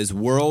today, is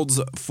world's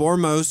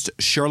foremost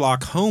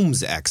Sherlock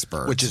Holmes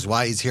expert. Which is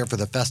why he's here for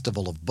the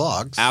Festival of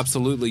Books.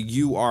 Absolutely.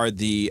 You are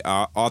the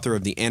author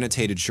of the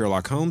annotated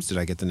Sherlock Holmes. Did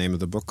I get the name of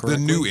the book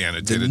correctly? The new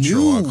annotated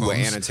Sherlock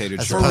Holmes.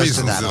 Annotated For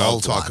reasons that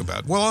I'll talk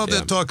about. Well, I'll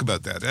talk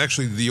about that.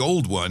 Actually, the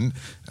old one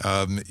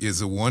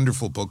is a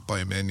wonderful book by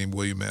a man named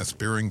William S.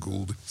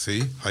 Baring-Gould.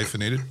 See?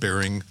 Hyphenated.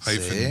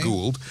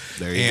 Baring-Gould.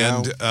 There you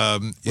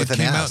go. It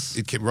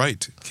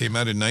came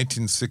out in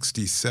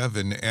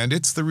 1967, and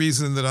it's the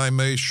reason that I'm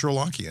a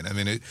Sherlockian. I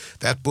mean,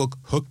 that book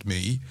hooked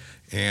me,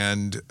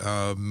 And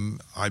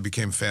I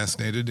became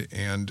fascinated.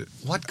 And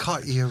what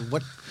caught you?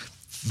 What?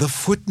 The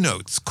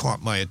footnotes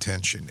caught my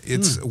attention.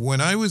 It's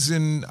when I was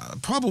in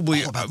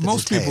probably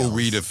most people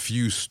read a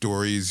few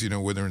stories,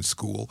 when they're in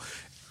school.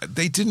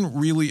 They didn't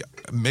really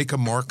make a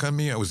mark on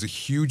me. I was a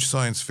huge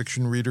science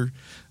fiction reader,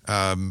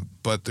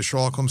 but the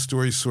Sherlock Holmes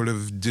stories sort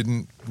of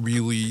didn't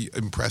really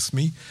impress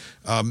me.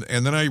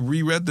 And then I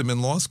reread them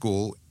in law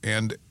school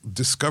and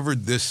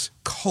discovered this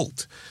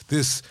cult,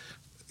 this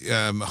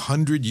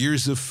 100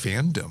 years of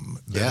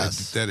fandom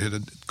that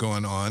had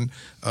gone on,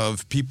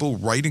 of people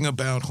writing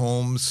about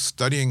Holmes,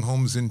 studying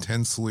Holmes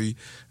intensely,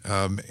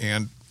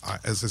 and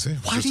as I say,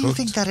 why do you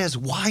think that is?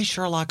 Why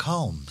Sherlock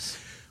Holmes?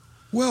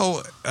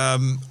 Well, I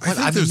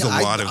think there's a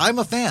lot of. I'm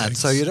a fan, things.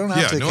 So you don't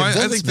have to convince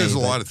me. I think there's a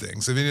lot of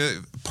things. I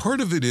mean,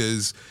 part of it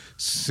is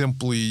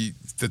simply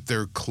that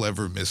they're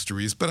clever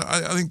mysteries, but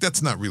I think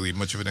that's not really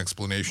much of an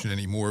explanation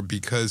anymore,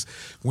 because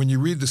when you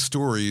read the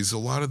stories, a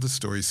lot of the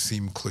stories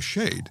seem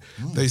cliched.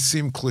 They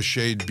seem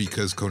cliched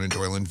because Conan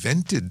Doyle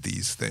invented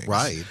these things.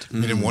 Right. I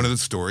mean, in one of the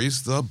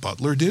stories, the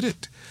butler did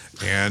it.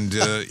 And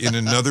in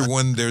another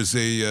one, there's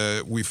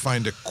we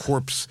find a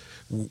corpse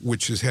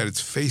which has had its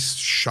face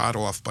shot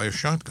off by a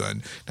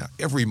shotgun. Now,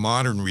 every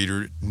modern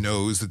reader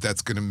knows that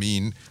that's going to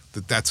mean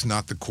that that's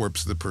not the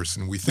corpse of the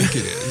person we think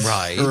it is.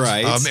 Right.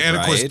 And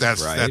of course,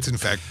 that's in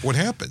fact what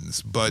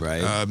happens. But,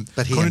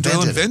 but he Conan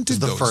Doyle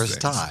invented those the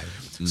first things. time.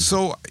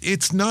 So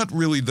it's not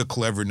really the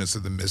cleverness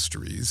of the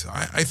mysteries.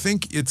 I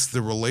think it's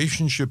the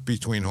relationship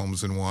between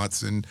Holmes and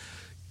Watson.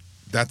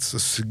 That's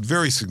a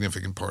very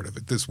significant part of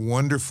it. This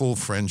wonderful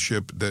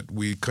friendship that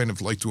we kind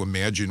of like to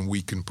imagine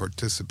we can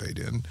participate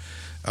in.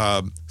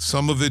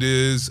 Some of it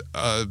is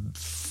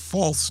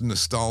false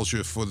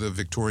nostalgia for the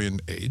Victorian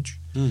age.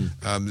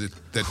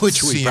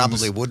 Which we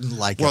probably wouldn't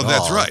like at all. Well,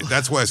 that's right.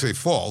 That's why I say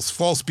false.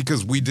 False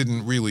because we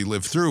didn't really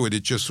live through it.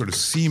 It just sort of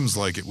seems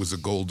like it was a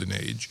golden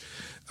age.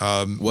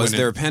 Was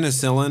there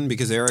penicillin?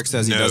 Because Eric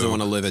says he doesn't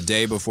want to live a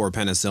day before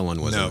penicillin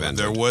was invented.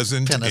 No, there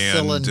wasn't.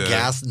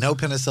 Penicillin, no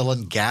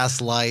penicillin, gas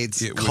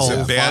lights, it was coal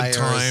a bad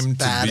fires, time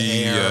bad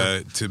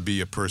air. To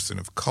be a person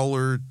of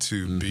color,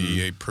 to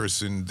be a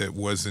person that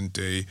wasn't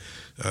a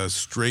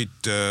straight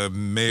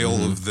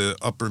male of the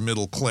upper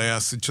middle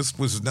class. It just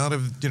was not it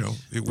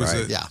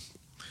was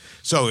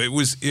So it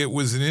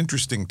was an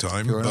interesting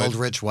time. You're an old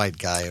rich white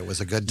guy. It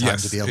was a good time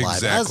to be alive.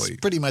 Exactly. As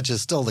pretty much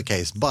is still the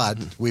case, but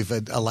we've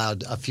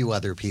allowed a few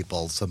other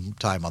people some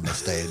time on the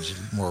stage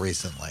more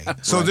recently.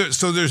 So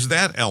there's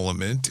that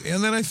element,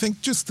 and then I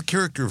think just the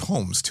character of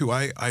Holmes too.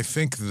 I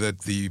think that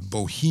the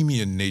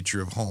bohemian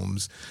nature of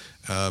Holmes.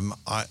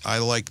 I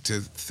like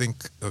to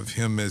think of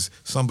him as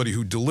somebody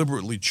who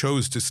deliberately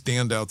chose to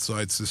stand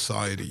outside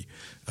society.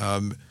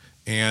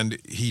 And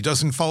he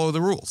doesn't follow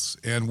the rules.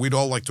 And we'd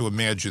all like to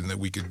imagine that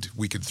we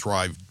could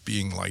thrive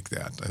being like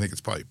that. I think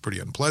it's probably pretty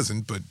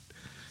unpleasant, but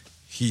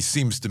he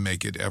seems to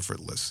make it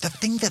effortless. The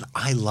thing that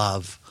I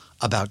love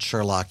about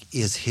Sherlock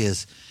is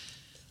his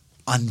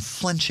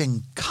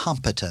unflinching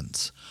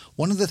competence.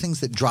 One of the things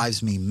that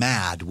drives me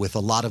mad with a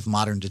lot of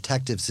modern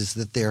detectives is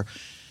that they're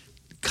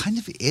kind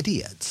of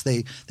idiots.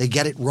 They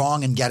get it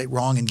wrong and get it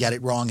wrong and get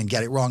it wrong and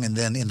get it wrong, and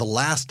then in the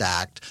last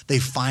act they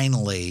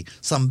finally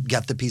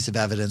get the piece of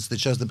evidence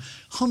that shows them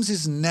Holmes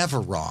is never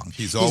wrong.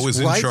 He's always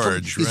in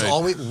charge. He's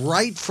always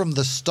right from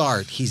the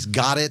start. He's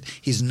got it.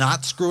 He's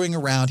not screwing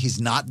around. He's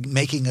not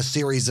making a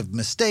series of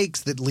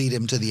mistakes that lead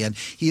him to the end.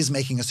 He is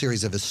making a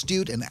series of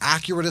astute and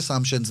accurate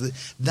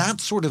assumptions.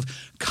 That sort of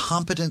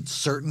competent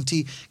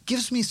certainty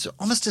gives me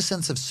almost a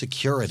sense of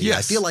security. Yes.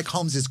 I feel like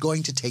Holmes is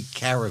going to take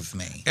care of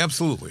me.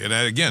 Absolutely.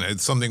 And again,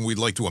 it's something we'd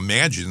like to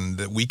imagine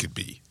that we could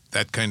be,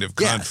 that kind of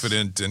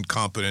confident and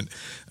competent.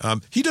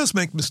 He does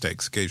make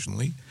mistakes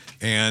occasionally,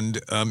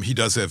 and he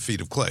does have feet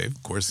of clay.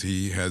 Of course,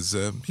 he has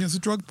a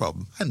drug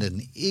problem. And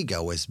an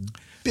ego as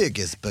big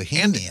as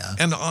Bohemia.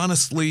 And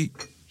honestly,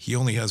 he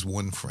only has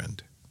one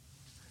friend.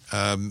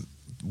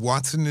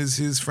 Watson is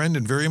his friend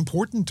and very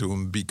important to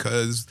him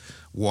because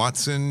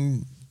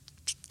Watson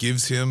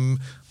gives him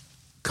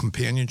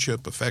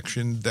companionship,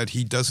 affection that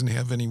he doesn't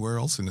have anywhere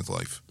else in his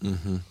life.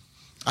 Mm-hmm.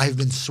 I've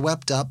been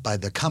swept up by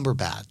the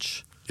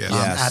Cumberbatch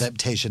Yes.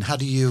 adaptation. How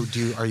do you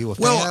are you a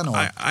fan? Well,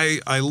 or?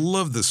 I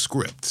love the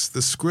scripts.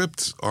 The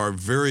scripts are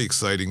very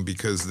exciting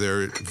because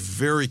they're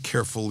very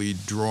carefully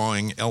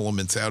drawing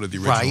elements out of the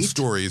original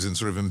stories and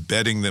sort of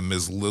embedding them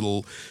as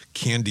little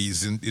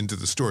candies into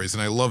the stories.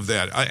 And I love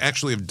that. I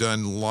actually have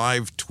done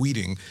live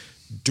tweeting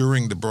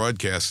during the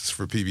broadcasts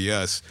for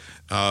PBS,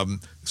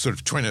 sort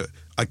of trying to –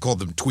 I call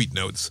them tweet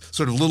notes,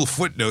 sort of little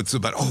footnotes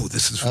about,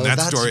 this is from that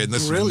story and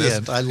this is from this.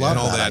 Brilliant. I love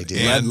all that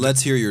idea. And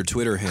let's hear your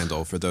Twitter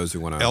handle for those who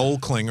want to. L.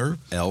 Klinger.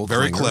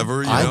 Very Klinger.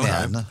 clever.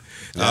 I'm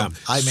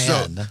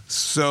in.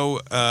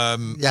 So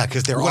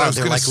because they're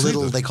like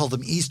little. They call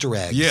them Easter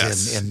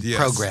eggs in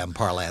program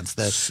parlance.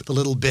 The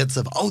little bits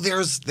of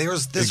there's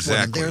this one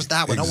and there's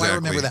that one. Exactly. I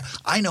remember that.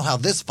 I know how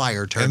this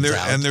fire turns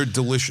out. And they're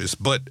delicious.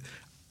 But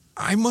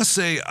I must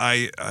say,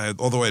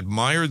 although I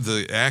admired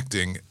the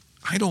acting,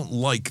 I don't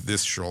like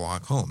this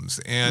Sherlock Holmes,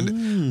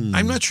 and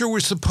I'm not sure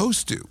we're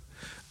supposed to.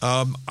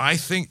 I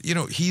think,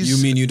 he's...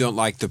 You mean you don't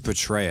like the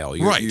portrayal?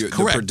 Right, correct.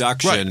 The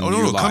production, right. Oh,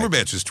 no, like.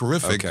 Cumberbatch is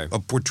terrific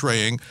of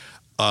portraying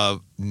a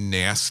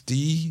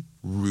nasty,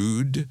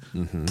 rude,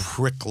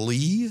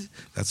 prickly,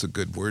 that's a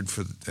good word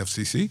for the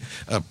FCC,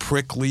 a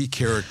prickly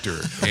character.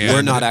 And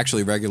we're not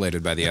actually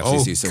regulated by the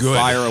FCC, so good.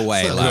 fire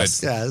away, So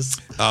Les. Yes.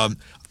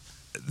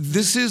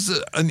 This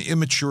is an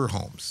immature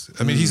Holmes.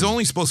 I mean, he's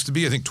only supposed to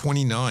be, I think,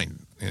 29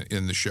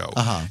 in the show.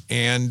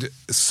 And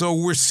so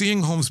we're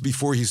seeing Holmes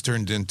before he's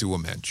turned into a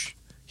mensch.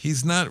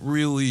 He's not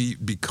really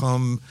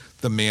become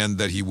the man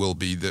that he will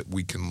be that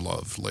we can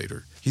love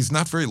later. He's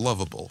not very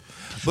lovable.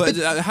 But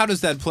how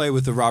does that play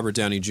with the Robert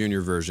Downey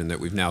Jr. version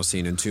that we've now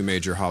seen in 2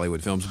 major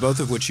Hollywood films,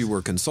 both of which you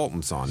were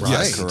consultants on?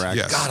 Right. Is that correct?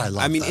 Yes. God, I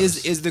love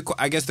those.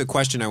 I guess the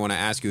question I want to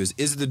ask you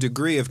is the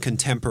degree of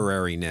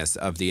contemporariness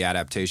of the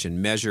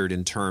adaptation measured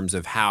in terms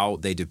of how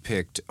they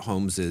depict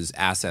Holmes's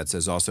assets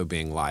as also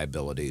being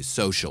liabilities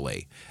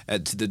socially,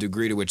 to the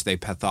degree to which they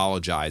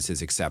pathologize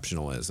his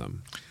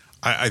exceptionalism?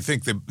 I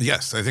think that,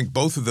 yes, I think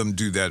both of them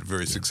do that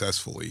very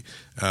successfully.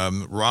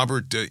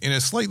 Robert, in a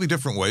slightly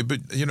different way, but,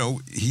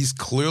 he's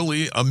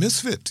clearly a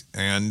misfit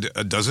and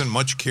doesn't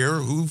much care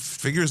who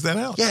figures that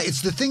out. Yeah,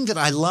 it's the thing that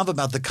I love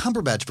about the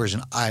Cumberbatch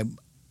version. I'm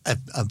a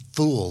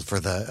fool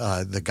for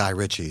the Guy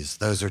Ritchies.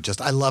 Those are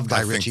just, I love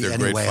Guy Ritchie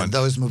anyway, and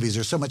those movies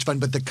are so much fun.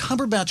 But the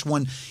Cumberbatch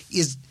one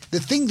is, the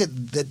thing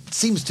that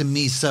seems to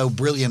me so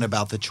brilliant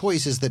about the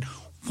choice is that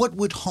what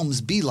would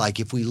Holmes be like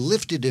if we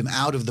lifted him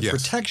out of the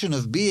protection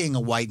of being a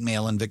white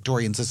male in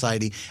Victorian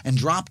society and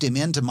dropped him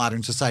into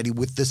modern society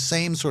with the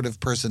same sort of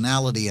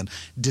personality and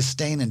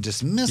disdain and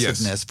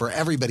dismissiveness for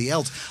everybody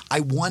else?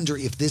 I wonder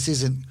if this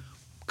isn't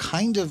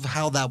kind of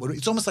how that would –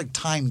 it's almost like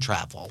time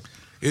travel.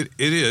 It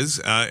is,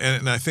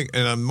 and I think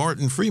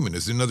Martin Freeman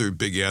is another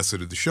big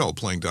asset of the show,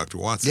 playing Dr.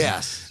 Watson.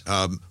 Yes.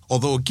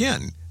 Although,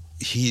 again,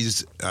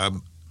 he's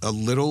a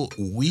little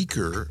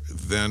weaker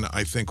than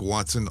I think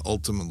Watson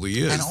ultimately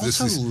is. And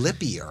also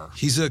lippier.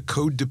 He's a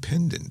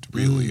codependent,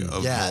 really,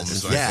 of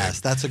Holmes, I think.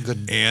 That's a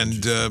good...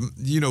 And,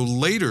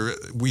 later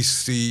we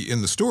see,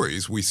 in the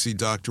stories, we see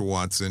Dr.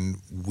 Watson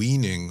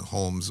weaning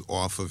Holmes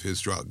off of his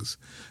drugs.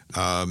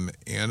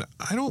 And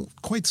I don't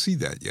quite see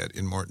that yet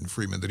in Martin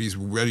Freeman, that he's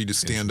ready to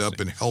stand up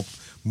and help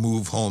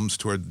move Holmes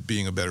toward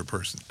being a better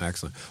person.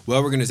 Excellent.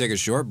 Well, we're going to take a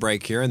short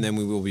break here, and then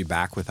we will be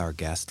back with our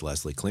guest,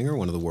 Leslie Klinger,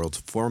 one of the world's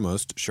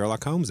foremost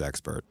Sherlock Holmes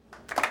expert.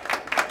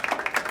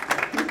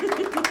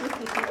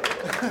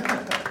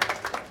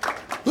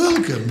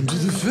 Welcome to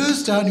the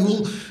first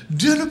annual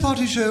Dinner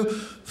Party Show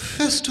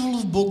Festival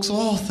of Books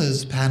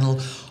Authors panel.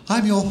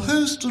 I'm your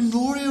host,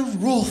 Honoria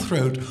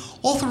Rawthroat,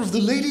 author of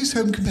the Ladies'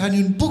 Home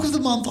Companion Book of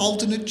the Month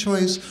alternate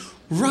choice,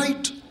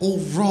 Right or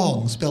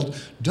Wrong, spelled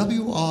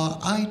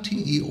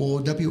W-R-I-T-E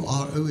or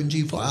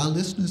W-R-O-N-G for our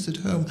listeners at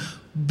home.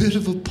 Bit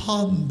of a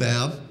pun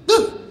there.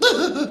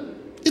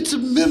 It's a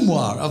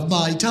memoir of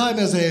my time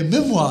as a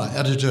memoir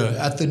editor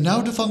at the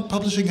now-defunct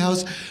publishing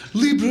house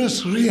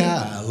Libris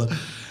Real.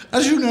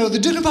 As you know, the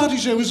Dinner Party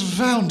Show was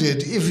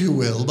founded, if you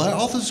will, by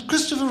authors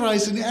Christopher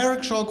Rice and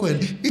Eric Shaw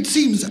Quinn. It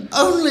seems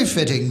only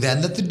fitting,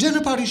 then, that the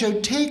Dinner Party Show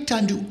take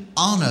time to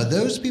honor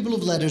those people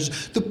of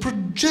letters, the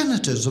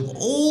progenitors of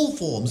all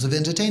forms of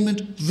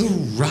entertainment, the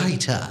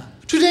writer.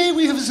 Today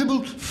we have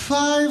assembled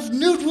 5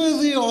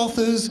 noteworthy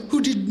authors who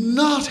did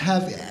not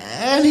have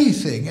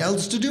anything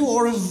else to do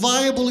or a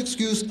viable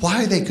excuse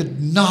why they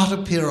could not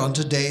appear on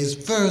today's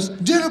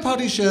first Dinner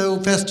Party Show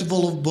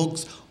Festival of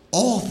Books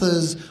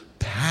Authors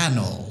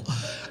panel.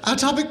 Our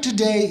topic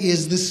today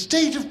is the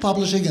state of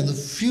publishing and the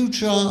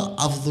future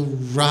of the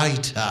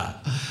writer.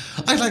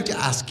 I'd like to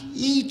ask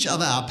each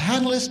of our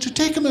panelists to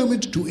take a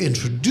moment to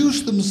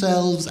introduce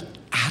themselves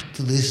at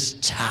this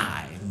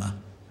time.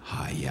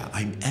 Hi,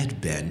 I'm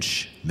Ed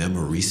Bench,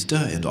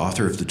 memorista and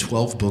author of the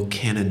 12-book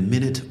canon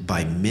Minute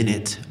by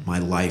Minute, My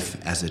Life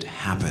as It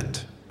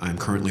Happened. I'm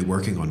currently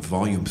working on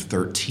volume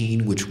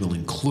 13, which will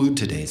include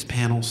today's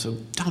panel, so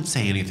don't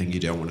say anything you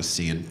don't want to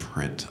see in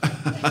print.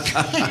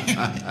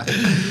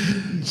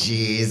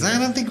 Jeez, I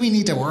don't think we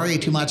need to worry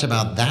too much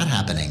about that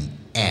happening,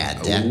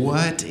 Ed.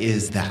 What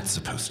is that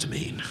supposed to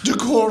mean?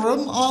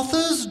 Decorum,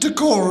 authors,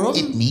 decorum.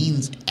 It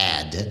means,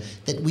 Ed,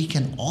 that we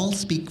can all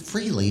speak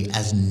freely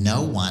as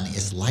no one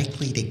is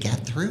likely to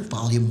get through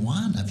volume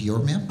 1 of your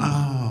memoir.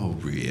 Oh,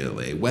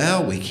 really?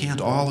 Well, we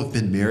can't all have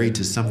been married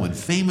to someone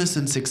famous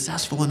and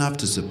successful enough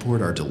to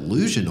support our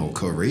delusional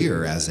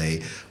career as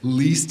a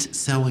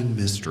least-selling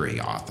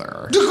mystery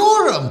author.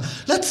 Decorum!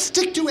 Let's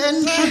stick to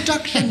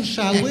introductions,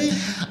 shall we?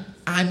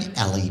 I'm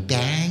Ellie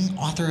Bang,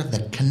 author of the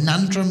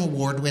Conundrum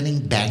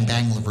Award-winning Bang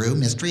Bang LaRue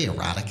Mystery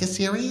Erotica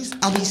series.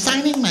 I'll be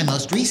signing my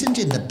most recent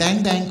in the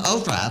Bang Bang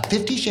Oprah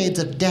 50 Shades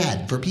of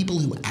Dead for people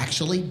who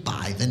actually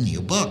buy the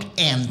new book.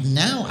 And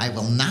no, I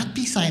will not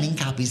be signing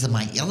copies of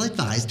my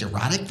ill-advised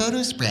erotic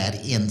photo spread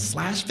in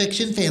Slash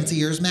Fiction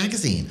Fanciers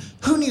magazine.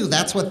 Who knew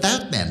that's what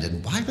that meant,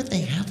 and why would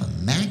they have a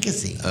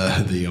magazine?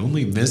 The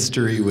only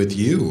mystery with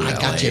you, I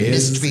got your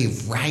mystery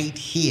right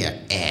here,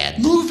 Ed.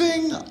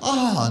 Moving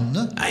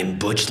on. I'm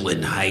Butch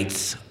Lynn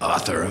Heights,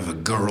 author of A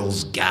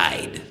Girl's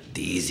Guide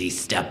the easy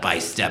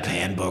step-by-step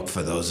handbook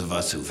for those of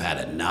us who've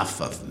had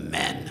enough of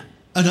men.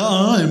 And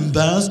I'm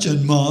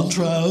Bastian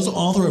Montrose,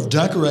 author of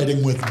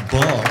Decorating with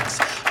Books,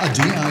 a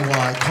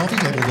DIY coffee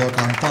table book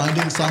on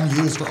finding some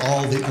use for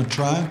all the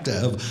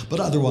attractive but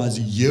otherwise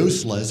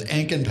useless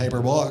ink and paper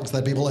books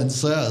that people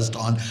insist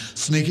on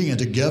sneaking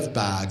into gift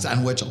bags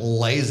and which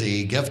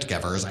lazy gift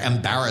givers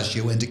embarrass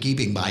you into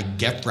keeping by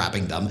gift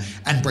wrapping them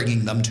and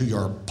bringing them to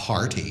your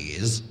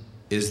parties.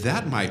 Is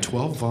that my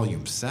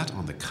 12-volume set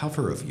on the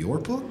cover of your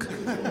book?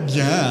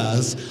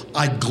 Yes,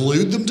 I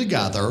glued them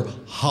together,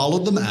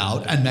 hollowed them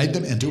out, and made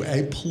them into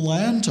a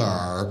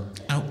planter.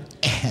 Oh,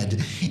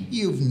 Ed,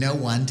 you've no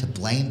one to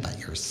blame but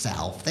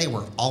yourself. They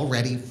were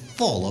already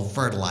full of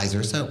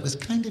fertilizer, so it was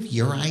kind of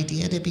your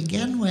idea to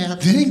begin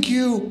with. Thank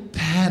you,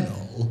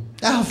 panel.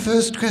 Our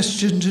first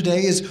question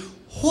today is,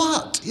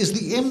 what is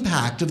the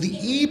impact of the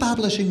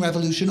e-publishing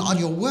revolution on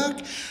your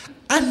work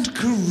and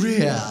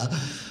career?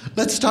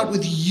 Let's start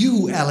with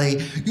you,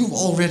 Ellie. You've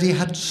already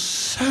had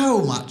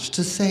so much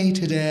to say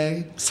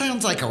today.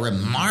 Sounds like a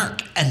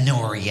remark,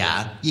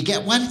 Honoria. You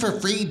get one for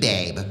free,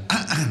 babe.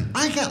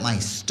 I got my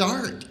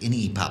start in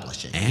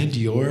e-publishing. And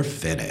your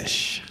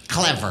finish.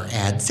 Clever,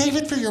 Ed. Save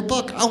it for your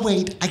book. Oh,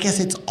 wait. I guess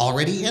it's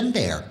already in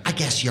there. I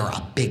guess you're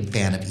a big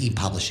fan of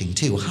e-publishing,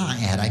 too, huh,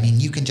 Ed? I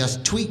mean, you can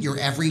just tweet your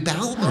every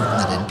bowel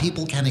movement and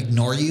people can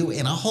ignore you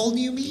in a whole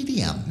new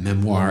medium.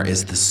 Memoir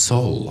is the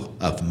soul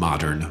of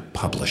modern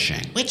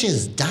publishing. Which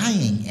is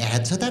dying,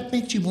 Ed, so that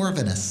makes you more of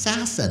an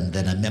assassin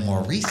than a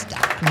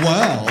memoirista.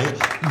 Well,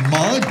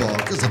 my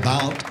book is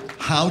about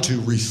how to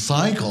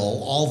recycle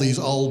all these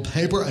old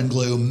paper and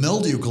glue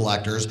mildew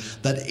collectors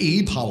that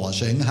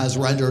e-publishing has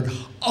rendered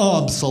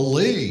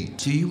obsolete.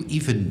 Do you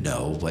even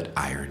know what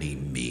irony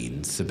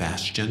means,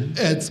 Sebastian?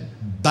 It's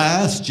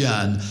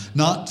Bastian,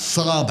 not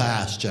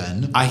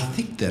Sebastian. I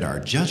think that our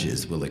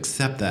judges will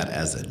accept that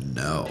as a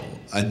no.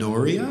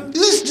 Honoria?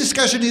 This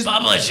discussion is...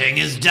 Publishing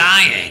is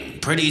dying.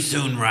 Pretty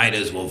soon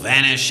writers will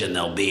vanish and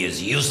they'll be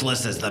as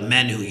useless as the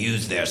men who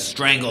use their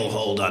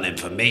stranglehold on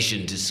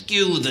information to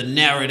skew the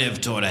narrative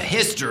toward a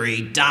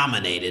history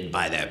dominated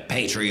by their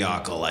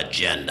patriarchal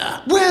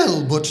agenda.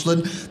 Well,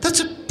 Butchland, that's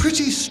a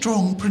pretty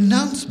strong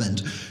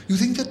pronouncement. You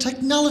think that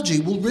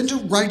technology will render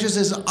writers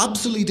as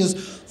obsolete as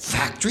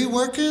factory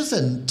workers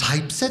and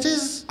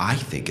typesetters? I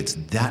think it's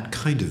that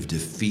kind of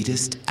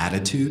defeatist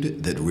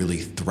attitude that really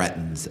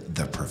threatens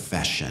the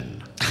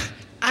profession.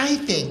 I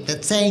think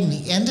that saying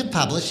the end of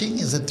publishing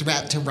is a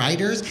threat to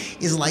writers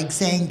is like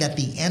saying that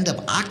the end of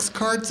ox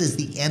carts is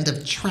the end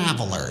of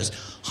travelers.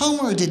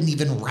 Homer didn't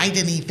even write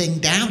anything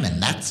down,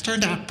 and that's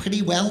turned out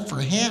pretty well for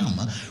him.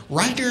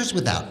 Writers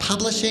without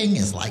publishing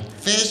is like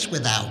fish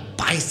without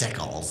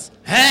bicycles.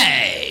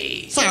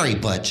 Hey! Sorry,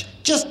 Butch.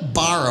 Just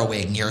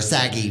borrowing your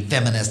saggy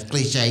feminist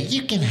cliche.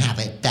 You can have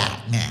it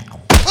back now.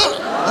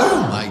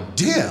 Oh, my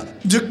dear.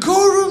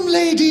 Decorum,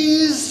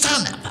 ladies.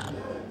 Son of a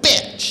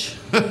bitch.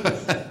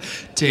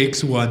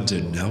 Takes one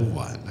to know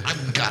one.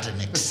 I've got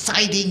an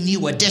exciting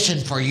new edition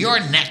for your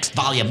next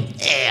volume,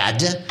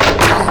 Ed.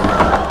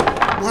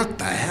 What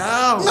the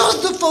hell?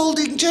 Not the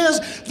folding chairs.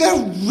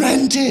 They're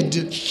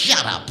rented.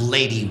 Shut up,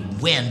 lady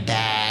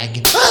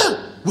windbag.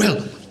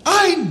 Well,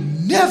 I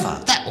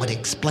never. That would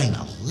explain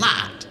a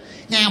lot.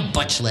 Now,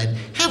 Butchlin,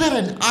 how about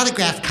an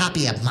autographed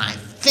copy of my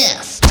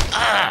fist?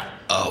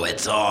 Oh,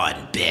 it's on,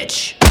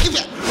 bitch.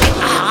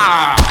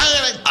 Ah,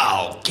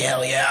 I'll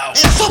kill you.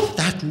 Stop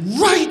that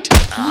right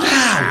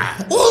now.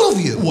 All of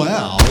you.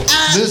 Well,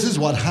 this is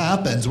what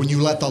happens when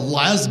you let the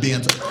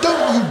lesbians...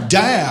 Don't you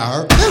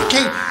dare.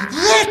 Okay,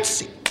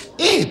 that's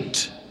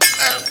it.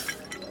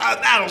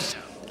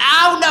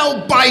 Ow,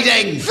 no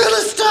biting!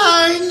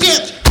 Philistine!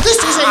 This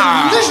is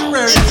a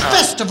literary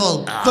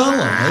festival.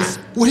 Phyllis?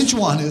 Which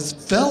one is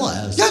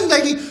Phyllis? Young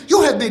lady,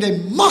 you have made a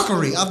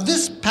mockery of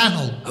this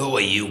panel. Who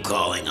are you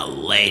calling a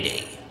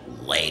lady?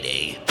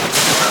 Lady.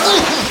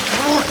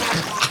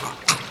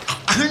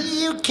 Are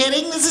you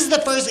kidding? This is the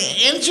first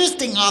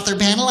interesting author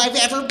panel I've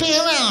ever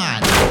been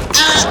on.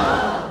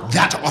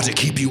 That ought to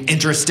keep you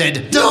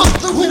interested. Not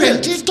the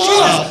rented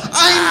chairs.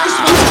 I'm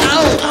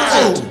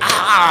responsible.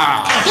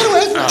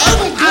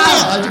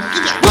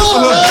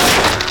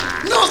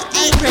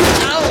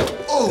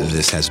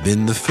 This has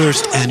been the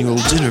first annual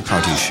Dinner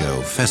Party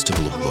Show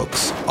Festival of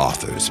Books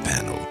Authors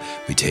Panel.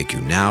 We take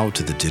you now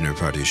to the Dinner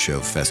Party Show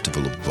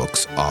Festival of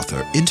Books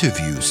Author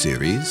Interview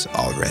Series,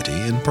 already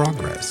in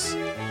progress.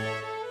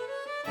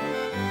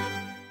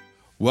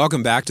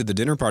 Welcome back to the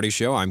Dinner Party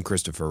Show. I'm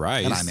Christopher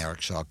Rice. And I'm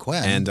Eric Shaw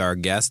Quinn. And our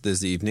guest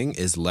this evening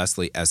is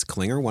Leslie S.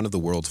 Klinger, one of the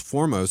world's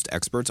foremost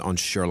experts on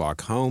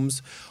Sherlock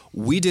Holmes.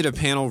 We did a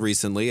panel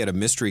recently at a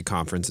mystery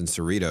conference in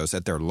Cerritos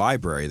at their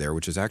library there,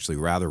 which is actually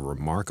rather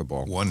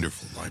remarkable.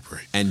 Wonderful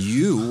library. And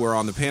you were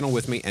on the panel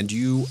with me, and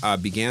you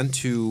began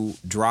to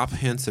drop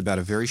hints about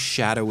a very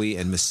shadowy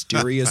and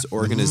mysterious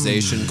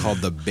organization called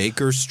the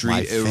Baker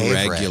Street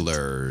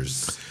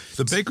Irregulars.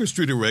 The Baker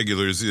Street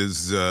Irregulars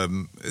is,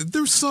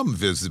 there's some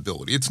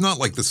visibility. It's not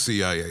like the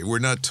CIA. We're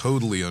not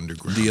totally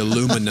underground. The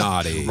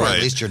Illuminati. Or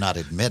at least you're not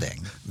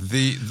admitting.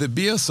 The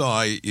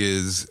BSI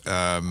is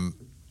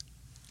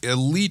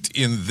elite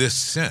in this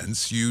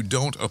sense. You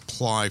don't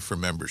apply for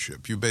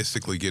membership. You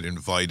basically get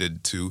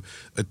invited to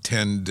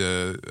attend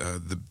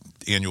the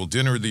annual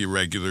dinner of the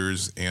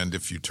irregulars, and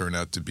if you turn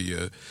out to be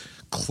a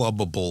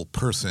clubbable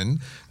person,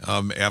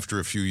 after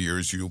a few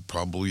years, you'll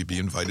probably be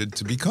invited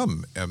to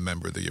become a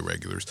member of the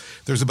irregulars.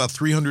 There's about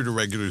 300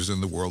 irregulars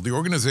in the world. The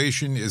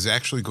organization is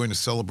actually going to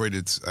celebrate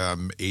its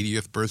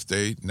 80th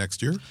birthday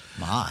next year.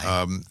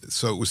 My.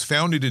 So it was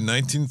founded in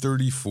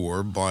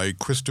 1934 by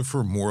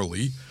Christopher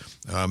Morley,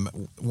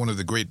 one of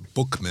the great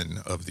bookmen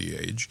of the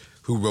age,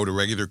 who wrote a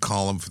regular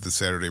column for the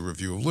Saturday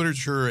Review of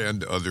Literature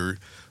and other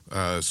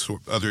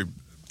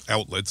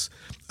outlets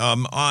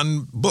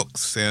on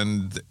books.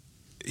 And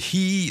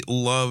he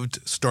loved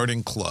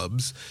starting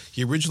clubs.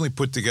 He originally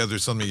put together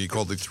something he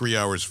called the 3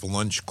 Hours for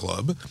Lunch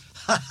Club.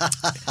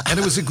 And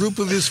it was a group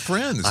of his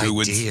friends who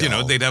would,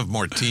 they'd have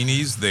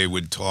martinis, they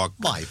would talk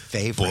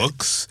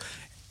books.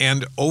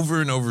 And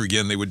over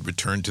again, they would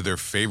return to their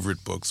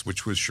favorite books,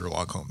 which was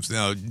Sherlock Holmes.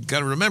 Now, you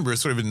got to remember,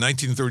 sort of in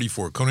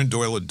 1934, Conan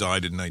Doyle had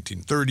died in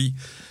 1930.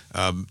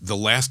 The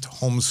last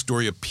Holmes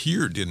story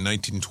appeared in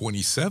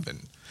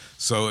 1927.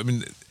 So, I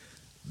mean,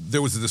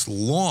 there was this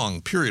long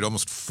period,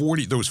 almost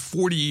 40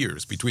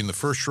 years between the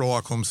first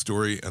Sherlock Holmes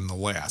story and the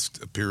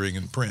last appearing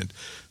in print.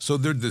 So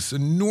there's this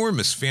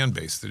enormous fan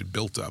base that had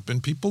built up,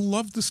 and people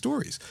loved the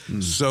stories.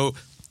 So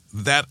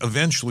that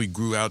eventually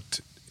grew out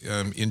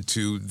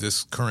into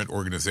this current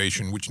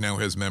organization, which now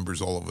has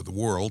members all over the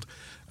world,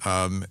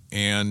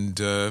 and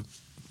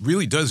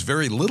really does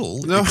very little.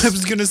 No, I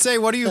was going to say,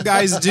 what do you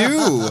guys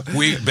do?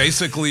 We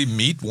basically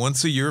meet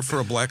once a year for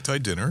a black tie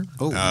dinner.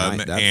 Oh,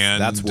 nice.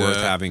 That's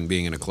worth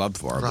being in a club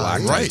for, a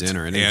black tie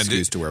dinner, and an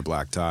excuse to wear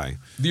black tie.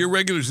 The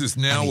Irregulars is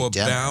now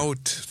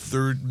about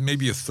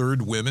maybe a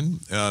third women.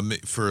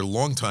 For a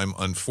long time,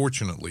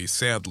 unfortunately,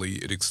 sadly,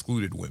 it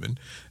excluded women.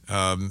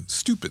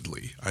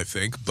 Stupidly, I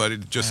think, but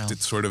it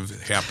sort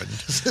of happened.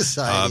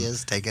 Society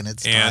has taken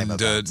its time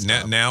about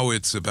stuff. Now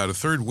it's about a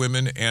third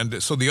women,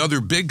 and so the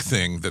other big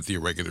thing that the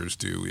Irregulars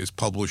do is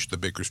publish the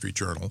Baker Street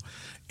Journal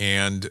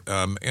and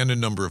a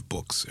number of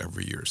books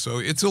every year. So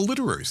it's a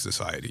literary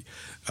society.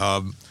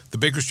 The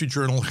Baker Street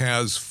Journal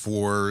has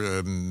for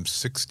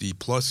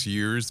 60-plus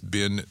years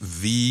been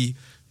the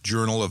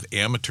journal of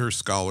amateur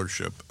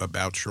scholarship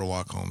about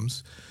Sherlock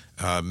Holmes.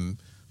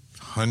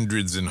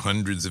 Hundreds and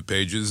hundreds of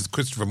pages.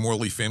 Christopher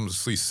Morley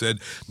famously said,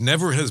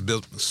 "Never has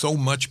so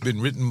much been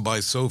written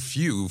by so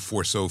few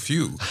for so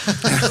few."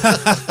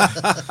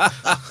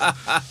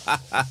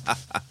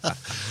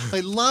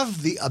 I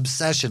love the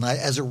obsession.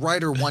 As a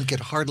writer, one could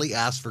hardly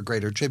ask for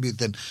greater tribute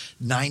than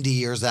 90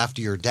 years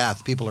after your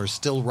death, people are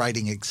still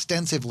writing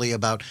extensively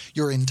about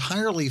your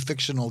entirely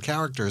fictional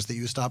characters that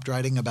you stopped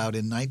writing about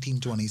in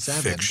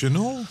 1927.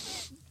 Fictional?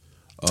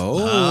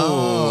 Oh.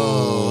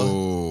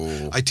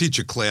 I teach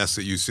a class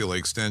at UCLA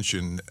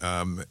Extension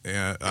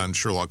on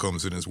Sherlock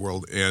Holmes and his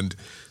world, and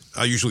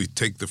I usually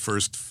take the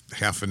first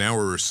half an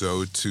hour or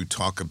so to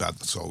talk about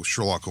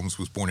Sherlock Holmes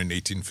was born in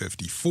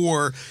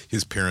 1854.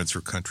 His parents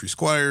were country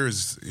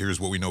squires.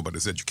 Here's what we know about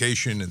his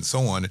education and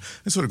so on.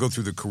 And sort of go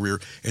through the career,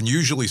 and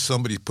usually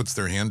somebody puts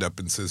their hand up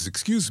and says,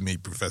 "Excuse me,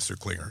 Professor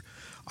Klinger,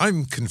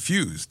 I'm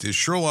confused. Is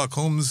Sherlock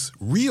Holmes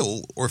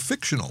real or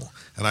fictional?"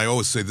 And I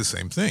always say the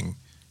same thing.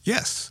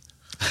 Yes.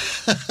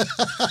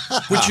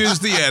 Which is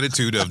the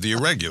attitude of the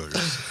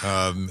Irregulars.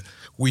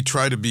 We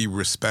try to be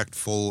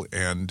respectful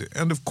and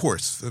of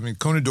course, I mean,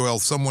 Conan Doyle,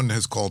 someone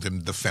has called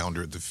him the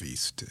founder of the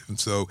feast. And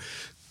so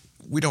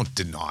we don't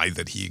deny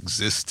that he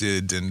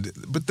existed,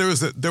 but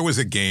there was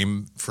a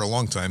game for a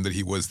long time that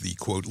he was the,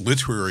 quote,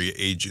 literary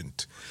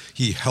agent.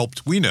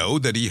 We know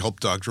that he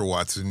helped Dr.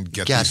 Watson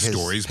get these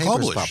stories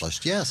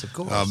published. Yes, of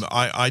course.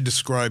 I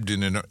described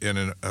in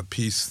a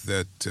piece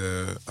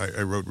that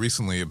I wrote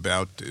recently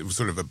about, it was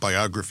sort of a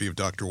biography of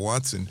Dr.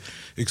 Watson,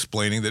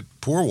 explaining that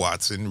poor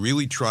Watson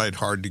really tried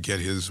hard to get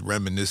his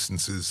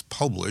reminiscences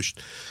published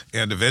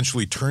and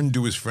eventually turned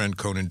to his friend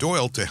Conan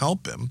Doyle to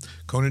help him.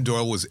 Conan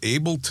Doyle was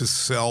able to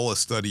sell A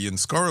Study in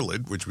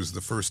Scarlet, which was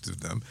the first of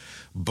them,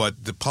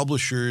 but the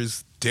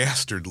publishers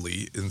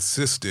dastardly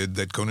insisted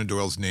that Conan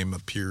Doyle's name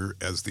appear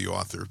as the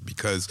author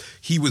because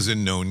he was a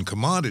known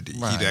commodity.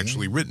 Right. He'd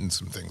actually written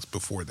some things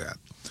before that.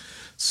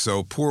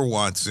 So poor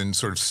Watson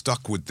sort of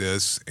stuck with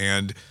this,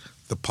 and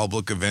the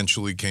public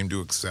eventually came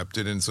to accept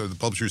it, and so the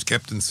publishers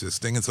kept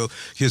insisting. And so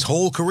his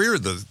whole career,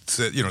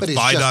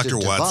 by Dr.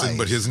 Watson,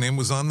 but his name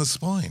was on the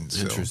spine.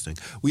 So. Interesting.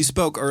 We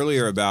spoke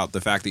earlier about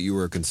the fact that you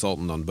were a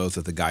consultant on both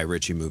of the Guy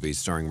Ritchie movies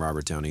starring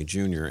Robert Downey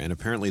Jr., and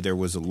apparently there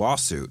was a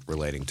lawsuit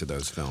relating to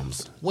those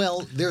films.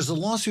 Well, there's a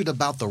lawsuit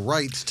about the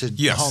rights to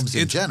Holmes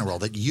in general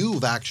that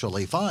you've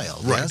actually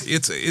filed. Right.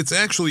 Yes? It's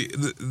actually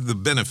the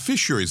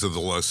beneficiaries of the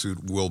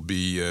lawsuit will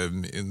be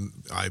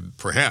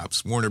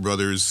perhaps Warner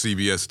Brothers,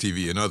 CBS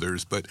TV, and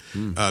others. But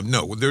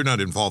no, they're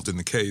not involved in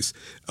the case.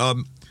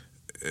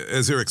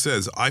 As Eric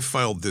says, I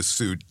filed this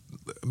suit.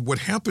 What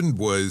happened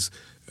was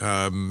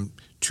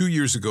 2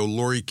 years ago,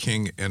 Laurie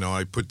King and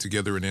I put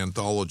together an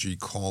anthology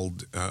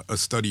called A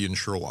Study in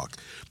Sherlock.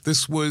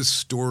 This was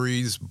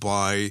stories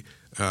by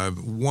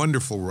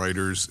wonderful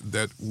writers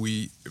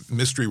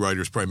mystery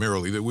writers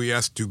primarily, that we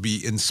asked to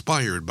be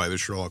inspired by the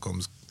Sherlock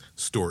Holmes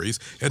stories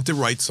and to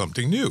write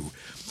something new.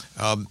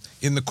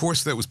 In the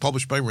course that was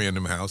published by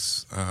Random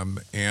House,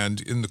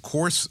 and in the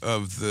course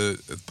of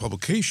the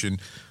publication,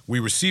 we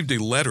received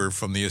a letter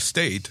from the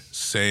estate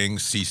saying,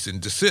 cease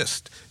and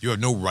desist. You have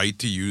no right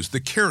to use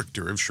the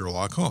character of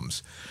Sherlock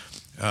Holmes.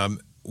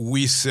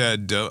 We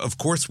said, of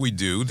course we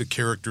do. The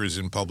character is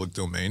in public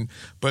domain.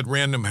 But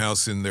Random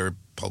House, in their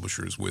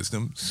publisher's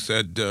wisdom,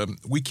 said,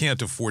 we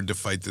can't afford to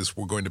fight this.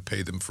 We're going to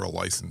pay them for a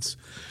license.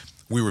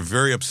 We were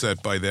very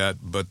upset by that,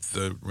 but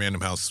the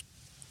Random House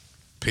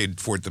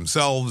paid for it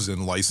themselves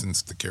and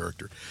licensed the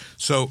character.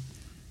 So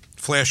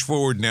flash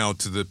forward now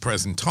to the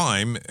present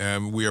time,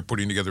 we are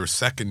putting together a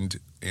second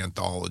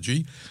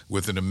anthology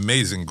with an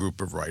amazing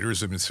group of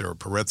writers. I mean, Sarah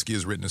Paretsky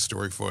has written a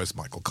story for us,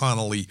 Michael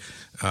Connolly,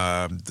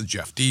 the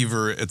Jeff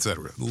Deaver,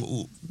 etc.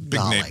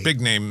 Big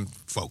name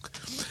folk.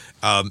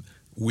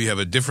 We have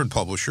a different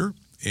publisher,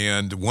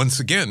 and once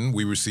again,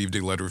 we received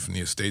a letter from the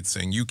estate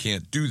saying, you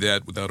can't do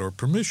that without our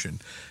permission.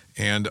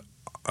 And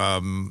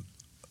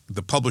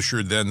the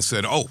publisher then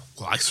said, well,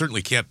 I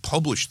certainly can't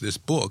publish this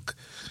book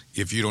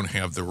if you don't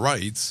have the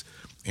rights.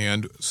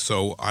 And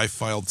so I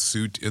filed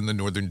suit in the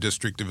Northern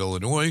District of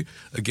Illinois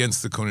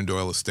against the Conan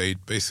Doyle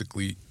estate,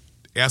 basically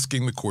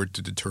asking the court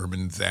to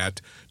determine that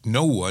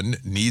no one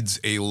needs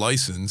a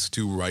license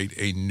to write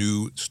a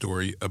new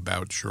story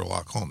about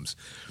Sherlock Holmes.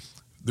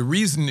 The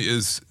reason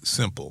is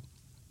simple.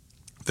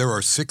 There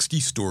are 60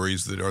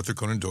 stories that Arthur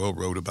Conan Doyle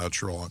wrote about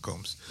Sherlock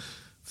Holmes.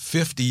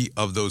 50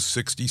 of those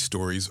 60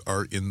 stories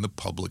are in the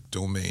public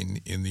domain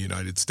in the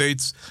United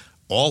States.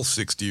 All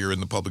 60 are in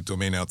the public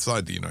domain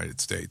outside the United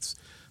States.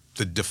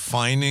 The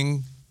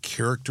defining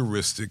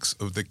characteristics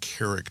of the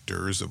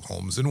characters of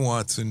Holmes and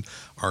Watson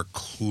are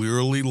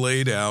clearly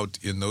laid out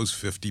in those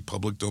 50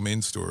 public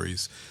domain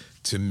stories.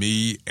 To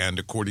me, and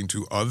according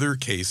to other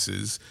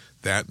cases,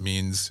 that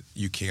means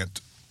you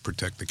can't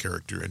protect the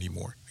character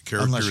anymore.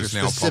 Unless you're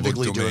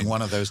specifically doing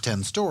one of those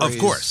 10 stories. Of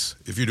course.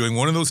 If you're doing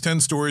one of those 10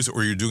 stories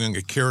or you're doing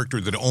a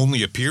character that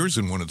only appears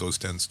in one of those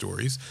 10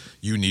 stories,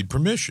 you need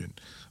permission.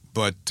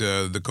 But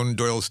the Conan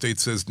Doyle estate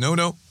says,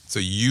 no, it's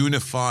a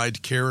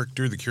unified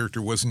character. The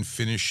character wasn't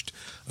finished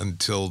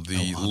until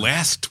the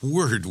last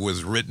word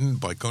was written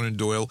by Conan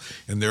Doyle,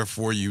 and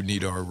therefore you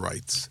need our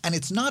rights. And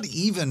it's not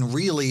even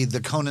really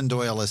the Conan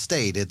Doyle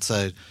estate. It's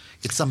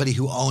somebody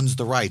who owns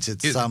the rights.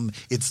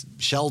 It's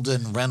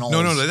Sheldon Reynolds.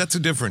 No, that's a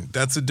different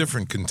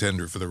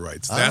contender for the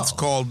rights. That's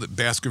called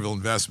Baskerville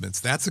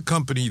Investments. That's a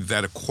company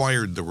that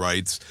acquired the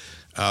rights.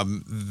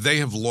 They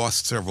have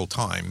lost several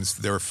times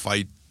their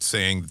fight,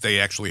 saying they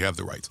actually have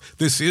the rights.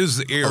 This is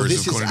the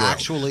heirs of Conan Doyle.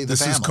 Actually the This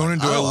family. is Conan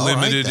Doyle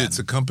Limited. Right, it's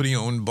a company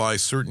owned by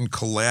certain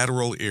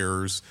collateral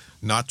heirs,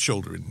 not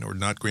children or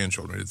not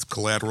grandchildren. It's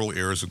collateral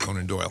heirs of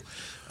Conan Doyle.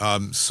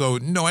 So,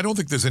 no, I don't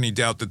think there's any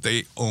doubt that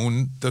they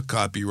own the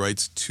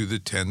copyrights to the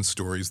 10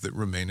 stories that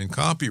remain in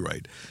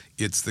copyright.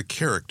 It's the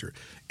character.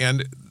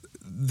 And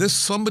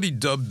somebody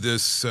dubbed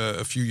this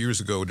a few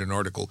years ago in an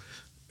article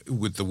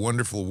with the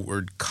wonderful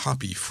word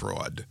copy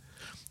fraud.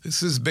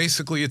 This is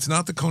basically, it's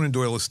not the Conan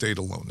Doyle estate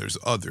alone. There's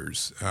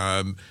others.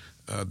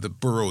 The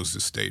Burroughs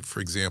estate, for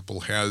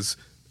example, has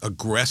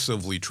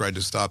aggressively tried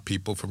to stop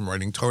people from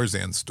writing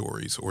Tarzan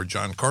stories or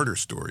John Carter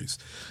stories,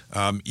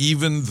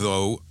 even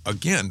though,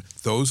 again,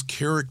 those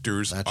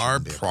characters are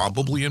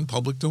probably in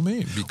public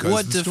domain. Because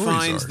what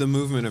defines the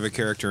movement of a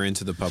character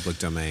into the public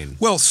domain?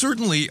 Well,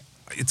 certainly,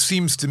 it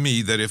seems to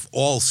me that if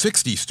all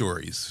 60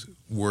 stories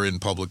were in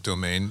public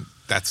domain,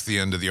 that's the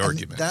end of the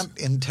argument. That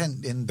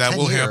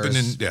will years, happen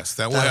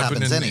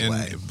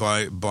anyway.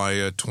 by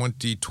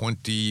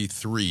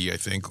 2023, I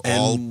think.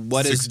 And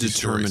what is 60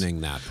 determining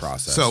stories. that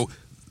process? So,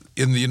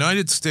 in the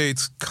United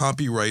States,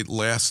 copyright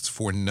lasts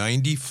for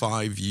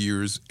 95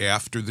 years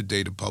after the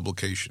date of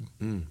publication.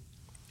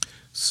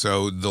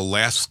 So the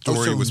last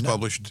story was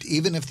published.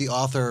 Even if the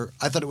author,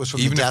 I thought it was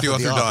from even the death if the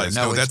author of the author. dies.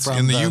 No, that's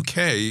in the UK.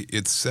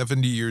 It's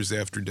 70 years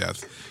after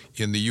death.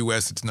 In the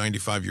U.S., it's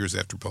 95 years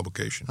after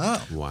publication.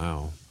 Oh,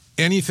 wow!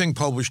 Anything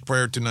published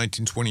prior to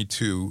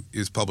 1922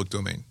 is public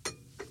domain,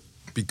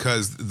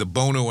 because the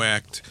Bono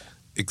Act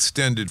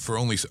extended for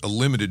only a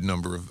limited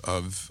number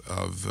of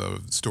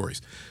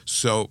stories.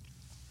 So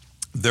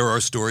there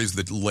are stories,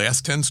 the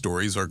last 10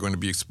 stories are going to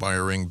be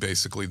expiring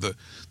basically. The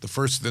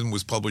first then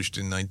was published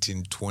in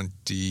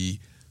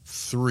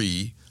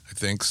 1923, I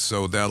think,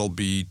 so that'll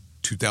be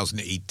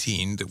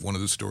 2018 that one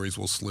of the stories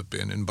will slip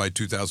in. And by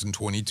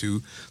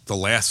 2022, the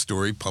last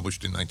story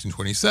published in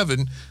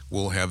 1927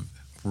 will have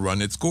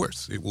run its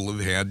course. It will have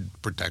had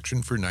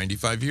protection for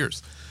 95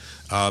 years.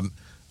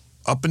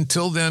 Up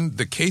until then,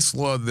 the case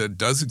law that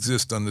does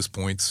exist on this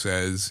point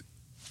says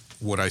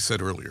what I said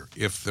earlier.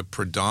 If the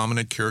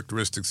predominant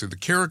characteristics of the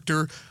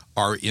character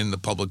are in the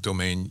public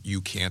domain,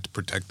 you can't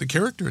protect the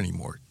character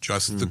anymore,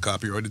 just the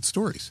copyrighted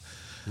stories.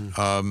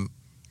 In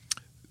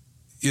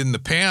the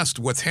past,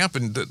 what's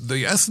happened,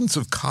 the essence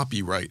of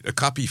copyright, a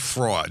copy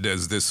fraud,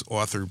 as this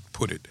author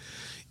put it,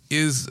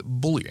 is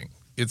bullying.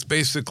 It's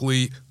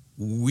basically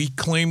we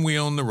claim we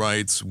own the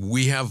rights.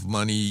 We have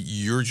money.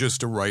 You're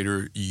just a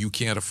writer. You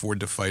can't afford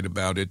to fight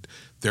about it.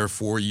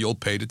 Therefore, you'll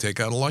pay to take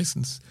out a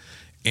license.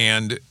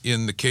 And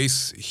in the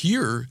case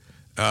here,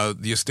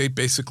 the estate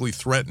basically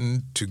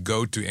threatened to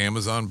go to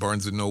Amazon,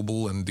 Barnes &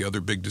 Noble, and the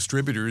other big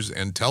distributors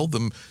and tell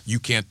them you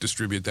can't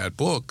distribute that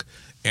book.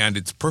 And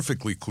it's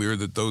perfectly clear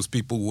that those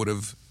people would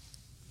have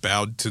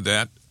bowed to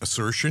that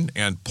assertion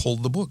and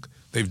pulled the book.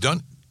 They've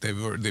done.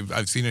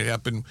 I've seen it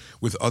happen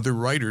with other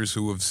writers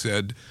who have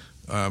said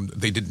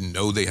they didn't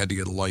know they had to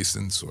get a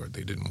license or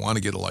they didn't want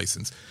to get a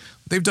license.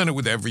 They've done it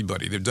with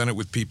everybody. They've done it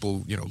with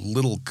people,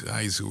 little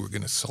guys who are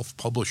going to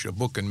self-publish a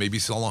book and maybe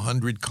sell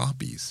 100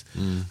 copies.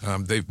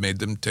 They've made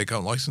them take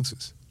out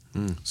licenses.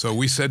 So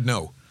we said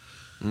no.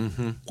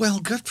 Mm-hmm. Well,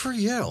 good for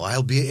you.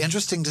 It'll be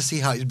interesting to see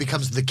how it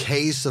becomes the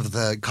case of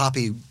the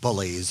copy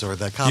bullies or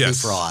the copy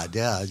fraud.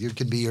 Yeah, you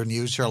can be your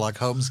new Sherlock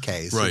Holmes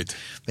case. Right.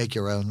 Make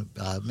your own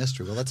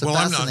mystery. Well, that's a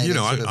fascinating.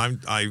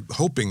 I'm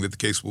hoping that the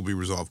case will be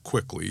resolved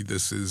quickly.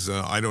 This is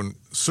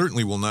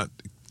certainly will not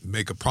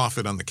make a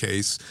profit on the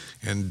case,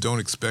 and don't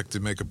expect to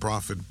make a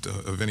profit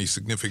of any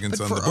significance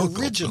on the book.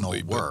 For original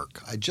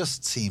work, it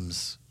just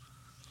seems.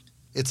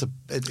 It's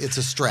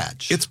a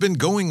stretch. It's been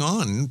going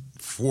on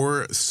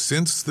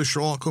since the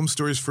Sherlock Holmes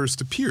stories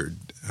first appeared,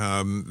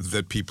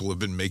 that people have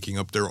been making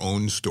up their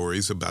own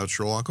stories about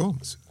Sherlock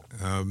Holmes.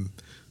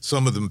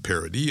 Some of them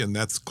parody, and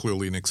that's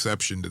clearly an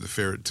exception to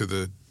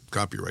the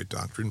copyright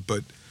doctrine,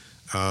 but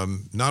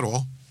not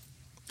all.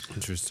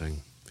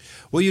 Interesting.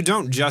 Well, you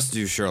don't just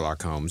do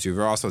Sherlock Holmes.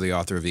 You're also the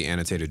author of the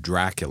annotated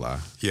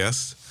Dracula.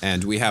 Yes.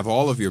 And we have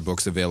all of your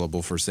books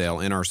available for sale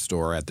in our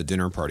store at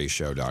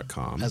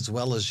thedinnerpartyshow.com. As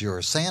well as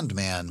your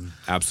Sandman.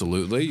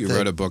 Absolutely. You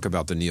wrote a book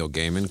about the Neil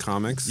Gaiman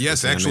comics.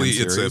 Yes, actually,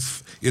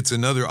 it's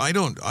another. I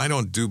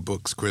don't do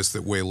books, Chris,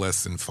 that weigh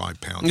less than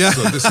 5 pounds.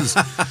 So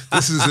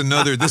this is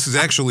another. This is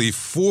actually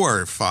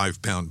 4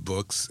 5-pound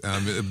books.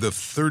 The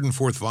 3rd and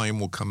 4th volume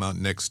will come out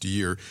next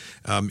year.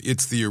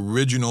 It's the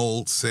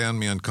original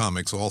Sandman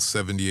comics, all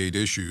 78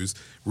 issues,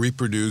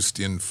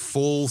 reproduced in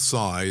full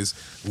size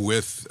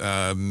with,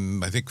 I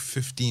think,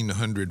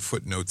 1,500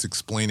 footnotes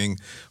explaining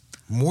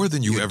more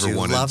than you ever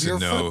wanted to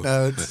know.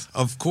 Footnotes.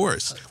 Of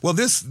course. Well,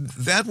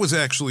 that was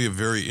actually a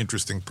very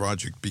interesting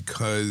project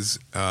because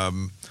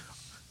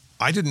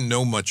I didn't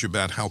know much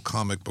about how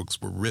comic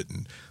books were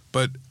written,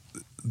 but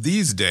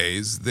these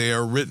days they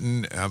are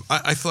written.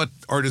 I thought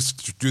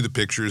artists drew the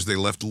pictures, they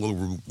left a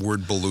little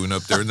word balloon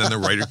up there, and then the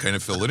writer kind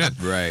of filled it in.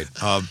 Right.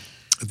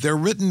 They're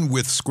written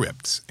with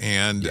scripts,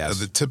 and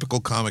the typical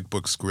comic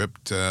book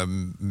script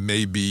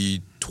may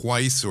be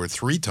twice or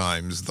 3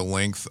 times the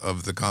length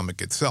of the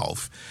comic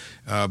itself.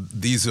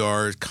 These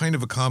are kind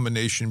of a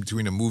combination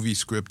between a movie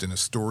script and a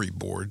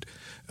storyboard,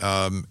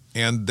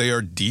 and they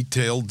are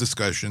detailed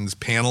discussions,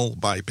 panel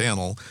by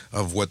panel,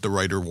 of what the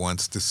writer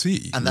wants to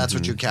see. And that's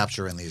what you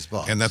capture in these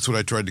books. And that's what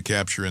I tried to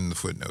capture in the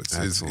footnotes,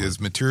 is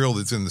material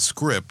that's in the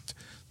script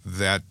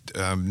that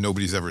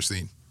nobody's ever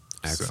seen.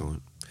 Excellent.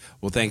 So.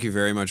 Well, thank you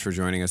very much for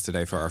joining us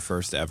today for our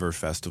first ever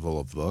Festival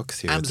of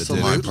Books here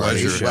Absolutely. at the Dinner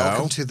Party Show.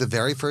 Welcome to the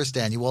very first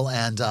annual,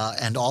 and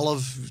all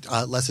of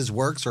Les's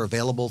works are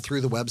available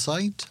through the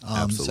website.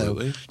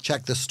 Absolutely. So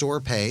check the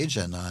store page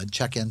and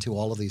check into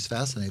all of these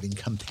fascinating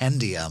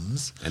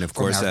compendiums. And of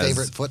course, from our as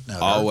favorite footnoter.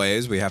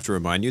 always, we have to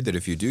remind you that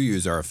if you do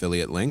use our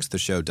affiliate links, the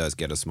show does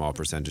get a small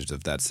percentage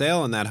of that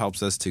sale, and that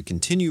helps us to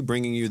continue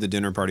bringing you the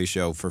Dinner Party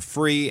Show for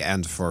free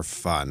and for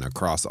fun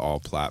across all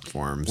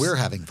platforms. We're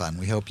having fun.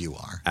 We hope you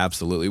are.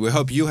 Absolutely. We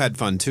hope you had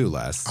fun too,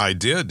 Les. I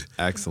did.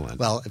 Excellent.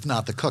 Well, if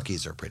not, the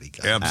cookies are pretty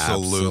good.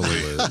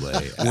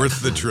 Absolutely.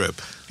 Worth the trip.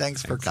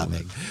 Thanks for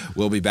coming.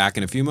 We'll be back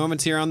in a few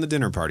moments here on the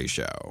Dinner Party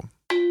Show.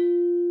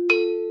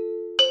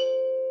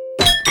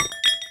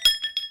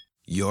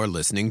 You're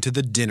listening to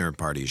The Dinner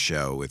Party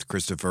Show with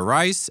Christopher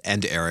Rice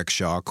and Eric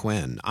Shaw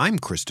Quinn. I'm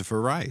Christopher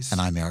Rice.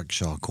 And I'm Eric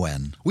Shaw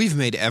Quinn. We've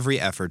made every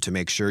effort to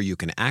make sure you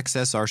can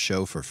access our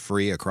show for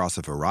free across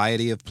a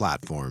variety of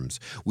platforms.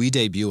 We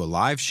debut a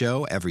live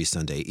show every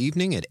Sunday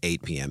evening at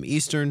 8 p.m.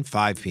 Eastern,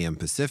 5 p.m.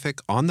 Pacific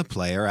on the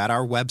player at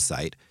our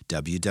website,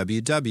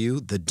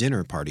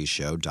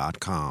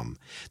 www.thedinnerpartyshow.com.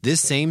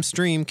 This same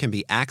stream can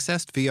be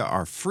accessed via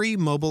our free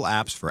mobile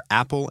apps for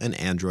Apple and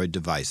Android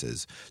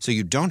devices, so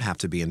you don't have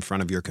to be in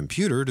front of your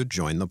computer to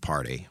join the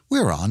party.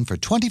 We're on for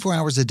 24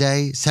 hours a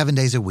day, 7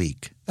 days a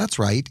week. That's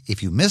right.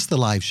 If you miss the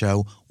live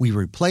show, we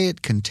replay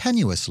it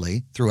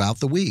continuously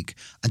throughout the week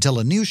until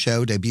a new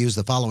show debuts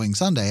the following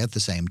Sunday at the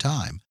same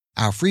time.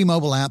 Our free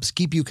mobile apps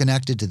keep you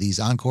connected to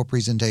these encore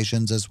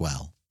presentations as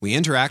well. We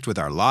interact with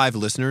our live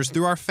listeners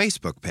through our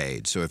Facebook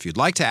page, so if you'd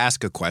like to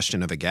ask a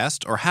question of a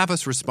guest or have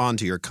us respond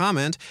to your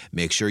comment,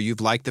 make sure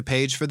you've liked the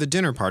page for The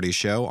Dinner Party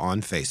Show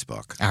on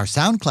Facebook. Our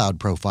SoundCloud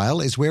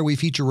profile is where we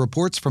feature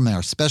reports from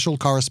our special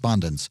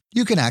correspondents.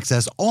 You can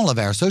access all of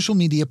our social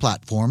media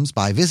platforms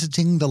by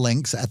visiting the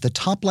links at the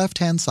top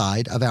left-hand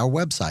side of our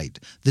website,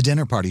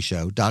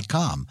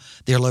 thedinnerpartyshow.com.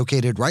 They're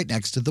located right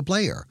next to the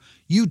player.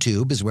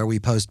 YouTube is where we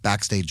post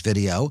backstage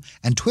video,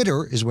 and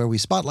Twitter is where we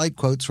spotlight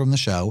quotes from the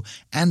show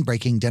and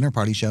breaking dinner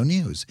party show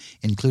news,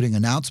 including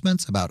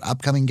announcements about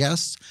upcoming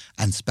guests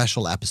and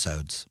special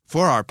episodes.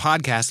 For our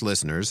podcast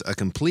listeners, a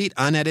complete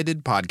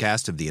unedited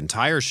podcast of the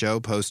entire show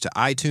posts to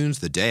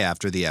iTunes the day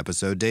after the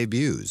episode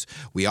debuts.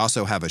 We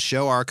also have a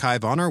show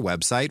archive on our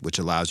website, which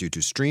allows you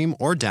to stream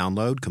or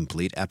download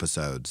complete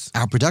episodes.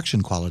 Our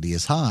production quality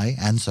is high,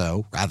 and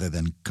so, rather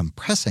than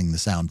compressing the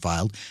sound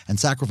file and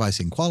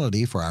sacrificing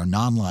quality for our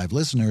non-live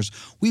listeners,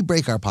 we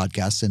break our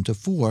podcasts into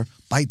 4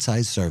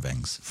 bite-sized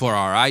servings. For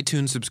our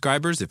iTunes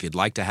subscribers, if you'd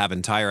like to have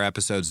entire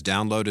episodes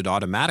downloaded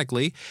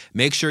automatically,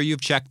 make sure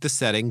you've checked the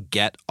setting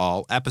Get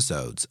All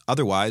Episodes.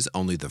 Otherwise,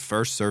 only the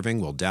first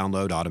serving will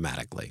download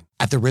automatically.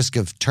 At the risk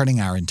of turning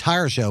our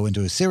entire show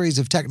into a series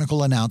of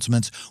technical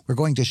announcements, we're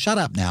going to shut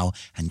up now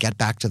and get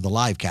back to the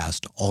live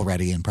cast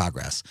already in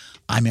progress.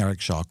 I'm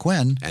Eric Shaw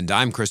Quinn. And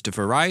I'm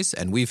Christopher Rice,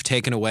 and we've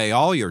taken away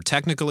all your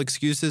technical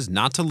excuses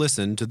not to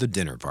listen to the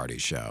Dinner Party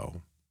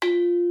Show.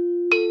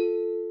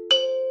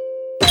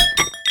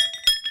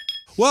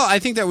 Well, I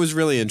think that was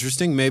really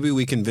interesting. Maybe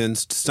we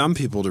convinced some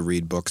people to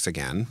read books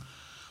again.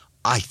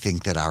 I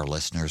think that our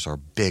listeners are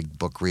big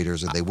book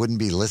readers, or they wouldn't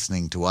be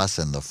listening to us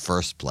in the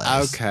first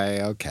place.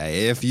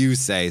 Okay, if you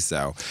say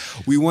so.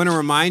 We want to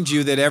remind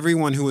you that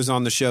everyone who was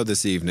on the show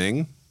this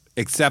evening,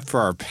 except for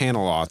our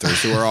panel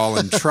authors who are all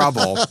in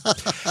trouble,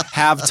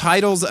 have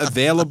titles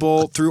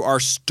available through our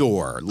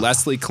store.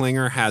 Leslie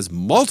Klinger has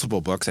multiple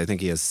books. I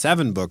think he has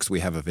 7 books we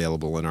have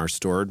available in our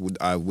store,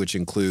 which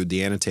include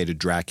the annotated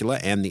Dracula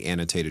and the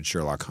annotated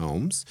Sherlock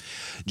Holmes.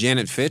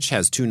 Janet Fitch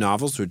has 2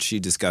 novels, which she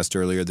discussed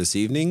earlier this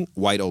evening,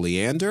 White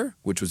Oleander,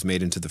 which was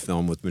made into the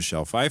film with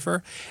Michelle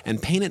Pfeiffer,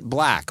 and Paint It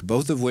Black,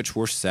 both of which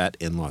were set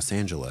in Los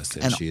Angeles,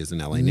 and she is an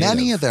LA native.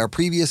 Many of our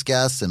previous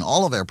guests and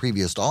all of our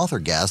previous author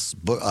guests,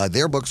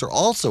 their books are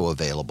also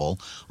available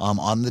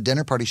on the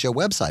Dinner Party Show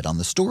website, on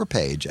the store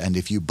page. And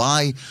if you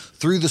buy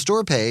through the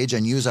store page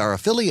and use our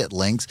affiliate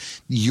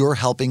links, you're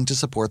helping to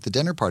support the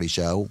Dinner Party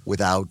Show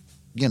without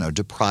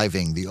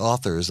depriving the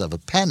authors of a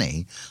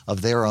penny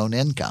of their own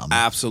income.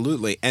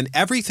 Absolutely. And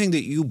everything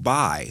that you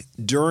buy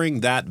during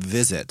that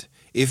visit,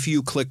 if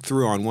you click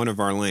through on one of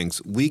our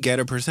links, we get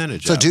a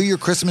percentage So of. do your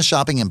Christmas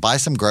shopping and buy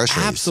some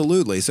groceries.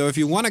 Absolutely. So if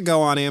you want to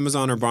go on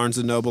Amazon or Barnes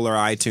 & Noble or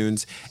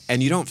iTunes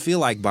and you don't feel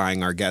like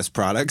buying our guest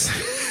products,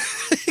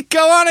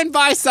 go on and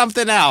buy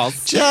something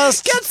else.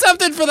 Just get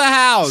something for the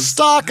house.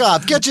 Stock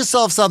up. Get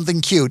yourself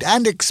something cute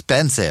and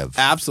expensive.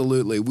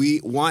 Absolutely.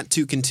 We want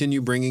to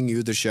continue bringing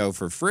you the show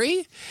for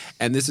free,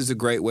 and this is a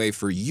great way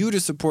for you to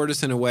support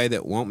us in a way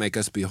that won't make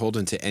us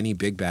beholden to any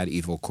big, bad,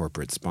 evil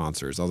corporate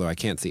sponsors, although I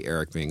can't see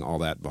Eric being all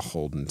that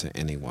beholden to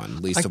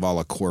anyone, least of all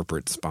a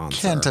corporate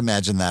sponsor. Can't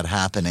imagine that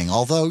happening.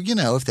 Although,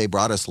 if they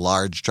brought us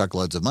large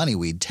truckloads of money,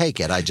 we'd take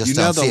it. I just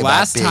don't see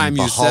about being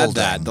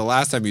beholden. The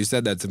last time you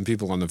said that, some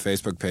people on the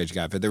Facebook page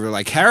got it. They were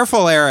like,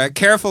 careful, Eric.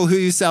 Careful who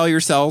you sell your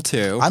soul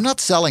to. I'm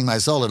not selling my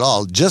soul at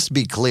all. Just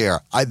be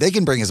clear. They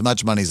can bring as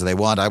much money as they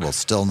want. I will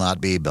still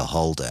not be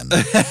beholden.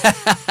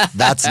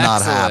 That's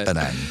not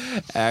happening.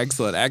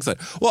 Excellent.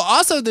 Well,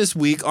 also this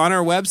week on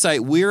our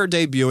website, we're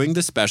debuting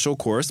the special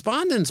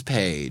correspondence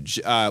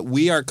page.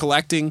 We are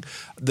collecting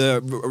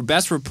the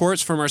best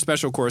reports from our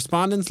special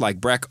correspondents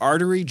like Breck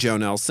Artery,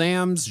 Joan L.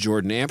 Sams,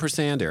 Jordan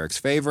Ampersand, Eric's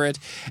favorite,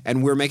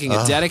 and we're making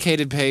a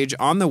dedicated page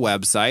on the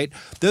website.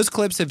 Those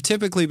clips have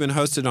typically been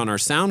hosted on our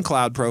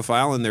SoundCloud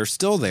profile, and they're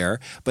still there,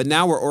 but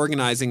now we're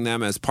organizing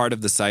them as part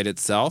of the site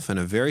itself in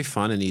a very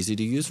fun and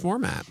easy-to-use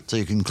format. So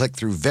you can click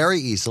through very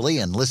easily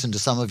and listen to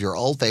some of your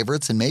old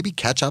favorites and maybe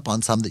catch up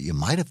on some that you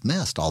might have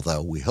missed,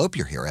 although we hope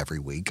you're here every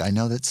week. I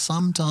know that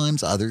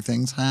sometimes other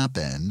things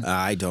happen.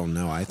 I don't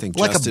know. I think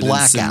like Justin a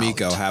blackout. and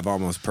Samiko have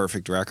almost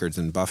perfect records,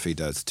 and Buffy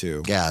does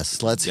too.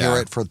 Yes, let's hear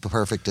it for the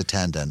Perfect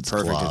Attendance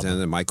Perfect Club.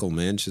 Attendance. Michael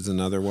Minch is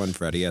another one.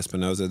 Freddie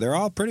Espinoza. They're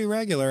all pretty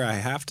regular, I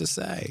have to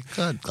say.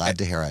 Good. Glad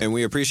to hear it. And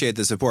we appreciate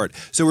the support.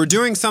 So we're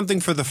doing something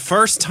for the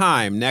first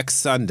time next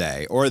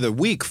Sunday, or the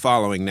week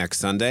following next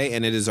Sunday,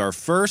 and it is our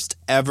first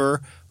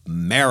ever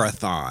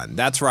marathon.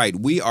 That's right.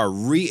 We are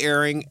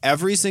re-airing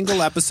every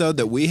single episode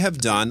that we have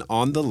done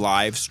on the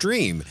live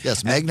stream.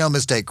 Yes, make no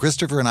mistake,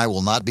 Christopher and I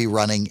will not be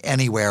running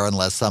anywhere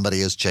unless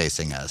somebody is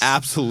chasing us.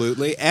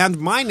 Absolutely. And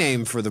my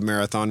name for the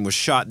marathon was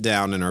shot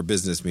down in our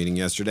business meeting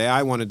yesterday.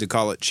 I wanted to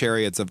call it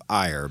Chariots of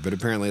Ire, but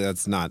apparently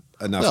that's not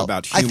enough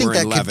about humor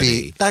and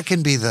levity. That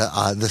can be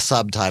the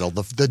subtitle.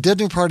 The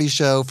Dinner Party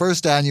Show,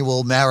 first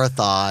annual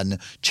marathon,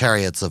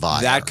 Chariots of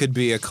Ire. That could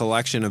be a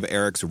collection of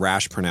Eric's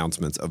rash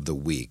pronouncements of the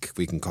week.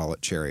 We can call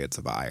it Chariots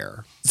of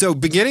Ire. So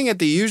beginning at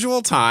the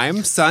usual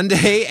time,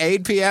 Sunday,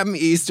 8 p.m.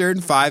 Eastern,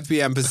 5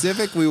 p.m.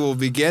 Pacific, we will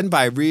begin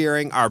by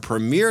re-airing our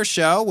premiere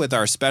show with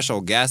our special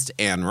guest,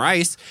 Anne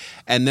Rice.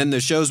 And then the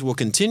shows will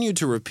continue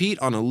to repeat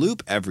on a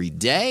loop every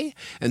day.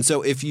 And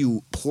so if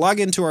you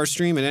plug into our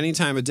stream at any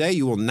time of day,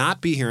 you will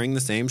not be hearing the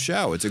same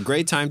show. It's a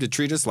great time to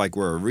treat us like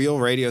we're a real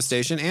radio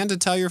station and to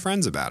tell your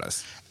friends about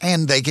us.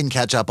 And they can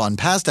catch up on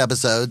past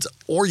episodes,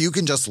 or you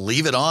can just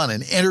leave it on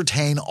and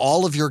entertain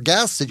all of your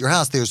guests at your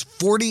house. There's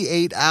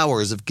 48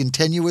 hours of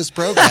continuous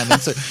programming,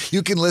 so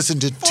you can listen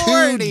to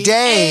 2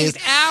 days.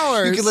 48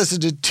 hours. You can listen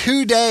to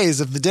 2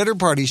 days of the Dinner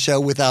Party Show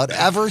without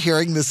ever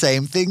hearing the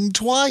same thing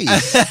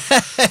twice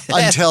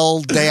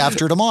until day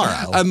after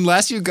tomorrow.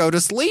 Unless you go to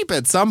sleep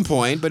at some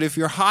point, but if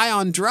you're high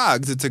on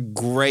drugs, it's a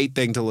great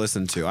thing to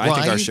listen to. I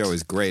think our show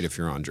is great if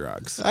you're on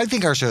drugs. I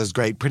think our show is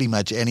great pretty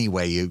much any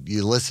way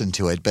you listen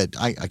to it, but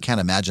I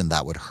can't imagine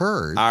that would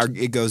hurt.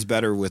 It goes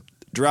better with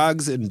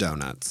drugs and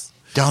donuts.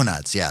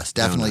 Donuts, yes,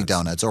 definitely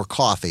donuts or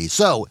coffee.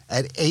 So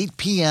at 8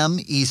 p.m.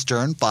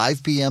 Eastern,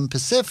 5 p.m.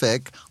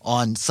 Pacific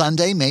on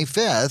Sunday, May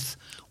 5th,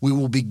 we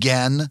will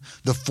begin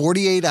the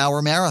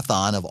 48-hour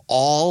marathon of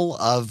all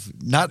of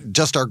not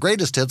just our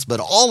greatest hits, but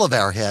all of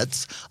our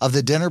hits of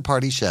the Dinner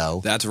Party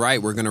Show. That's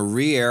right. We're going to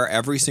re-air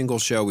every single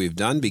show we've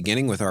done,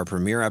 beginning with our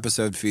premiere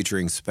episode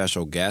featuring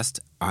special guest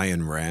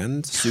Ayn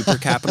Rand, super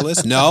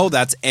capitalist. No,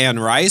 that's Anne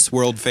Rice,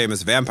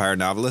 world-famous vampire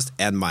novelist,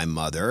 and my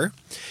mother,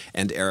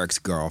 and Eric's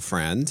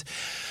girlfriend.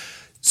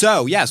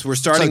 So, yes, we're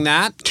starting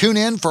that. Tune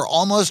in for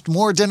almost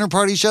more Dinner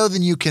Party Show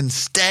than you can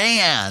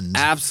stand.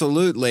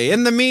 Absolutely.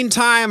 In the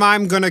meantime,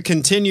 I'm going to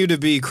continue to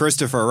be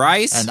Christopher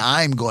Rice. And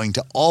I'm going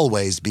to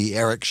always be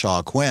Eric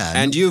Shaw Quinn.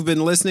 And you've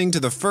been listening to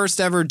the first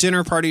ever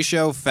Dinner Party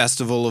Show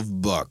Festival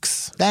of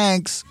Books.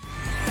 Thanks.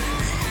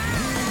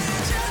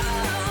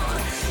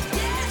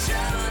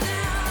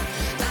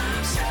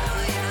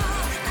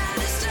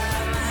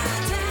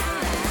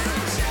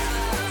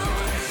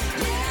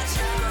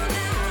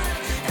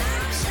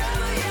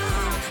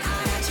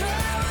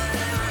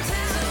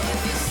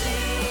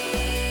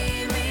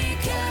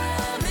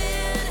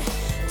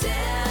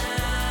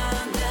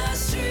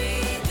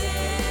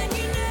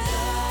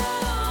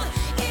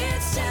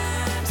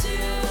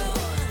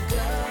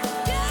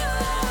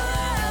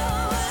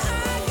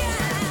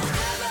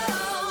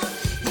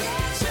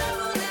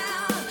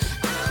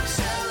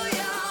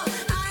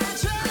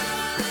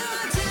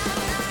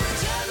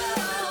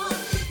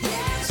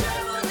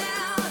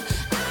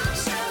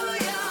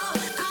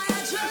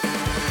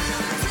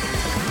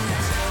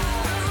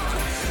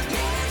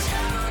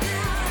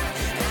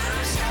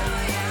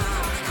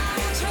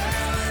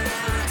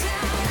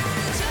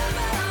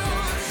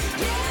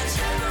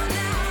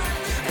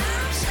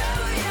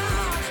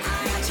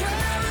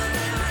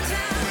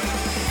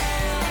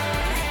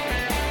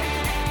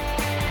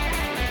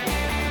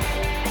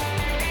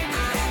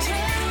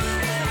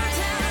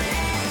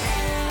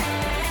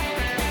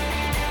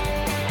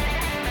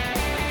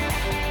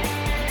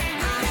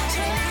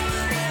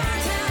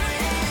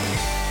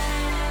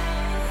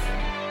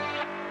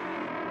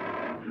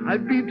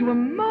 I've been to a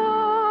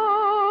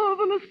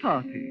marvelous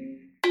party.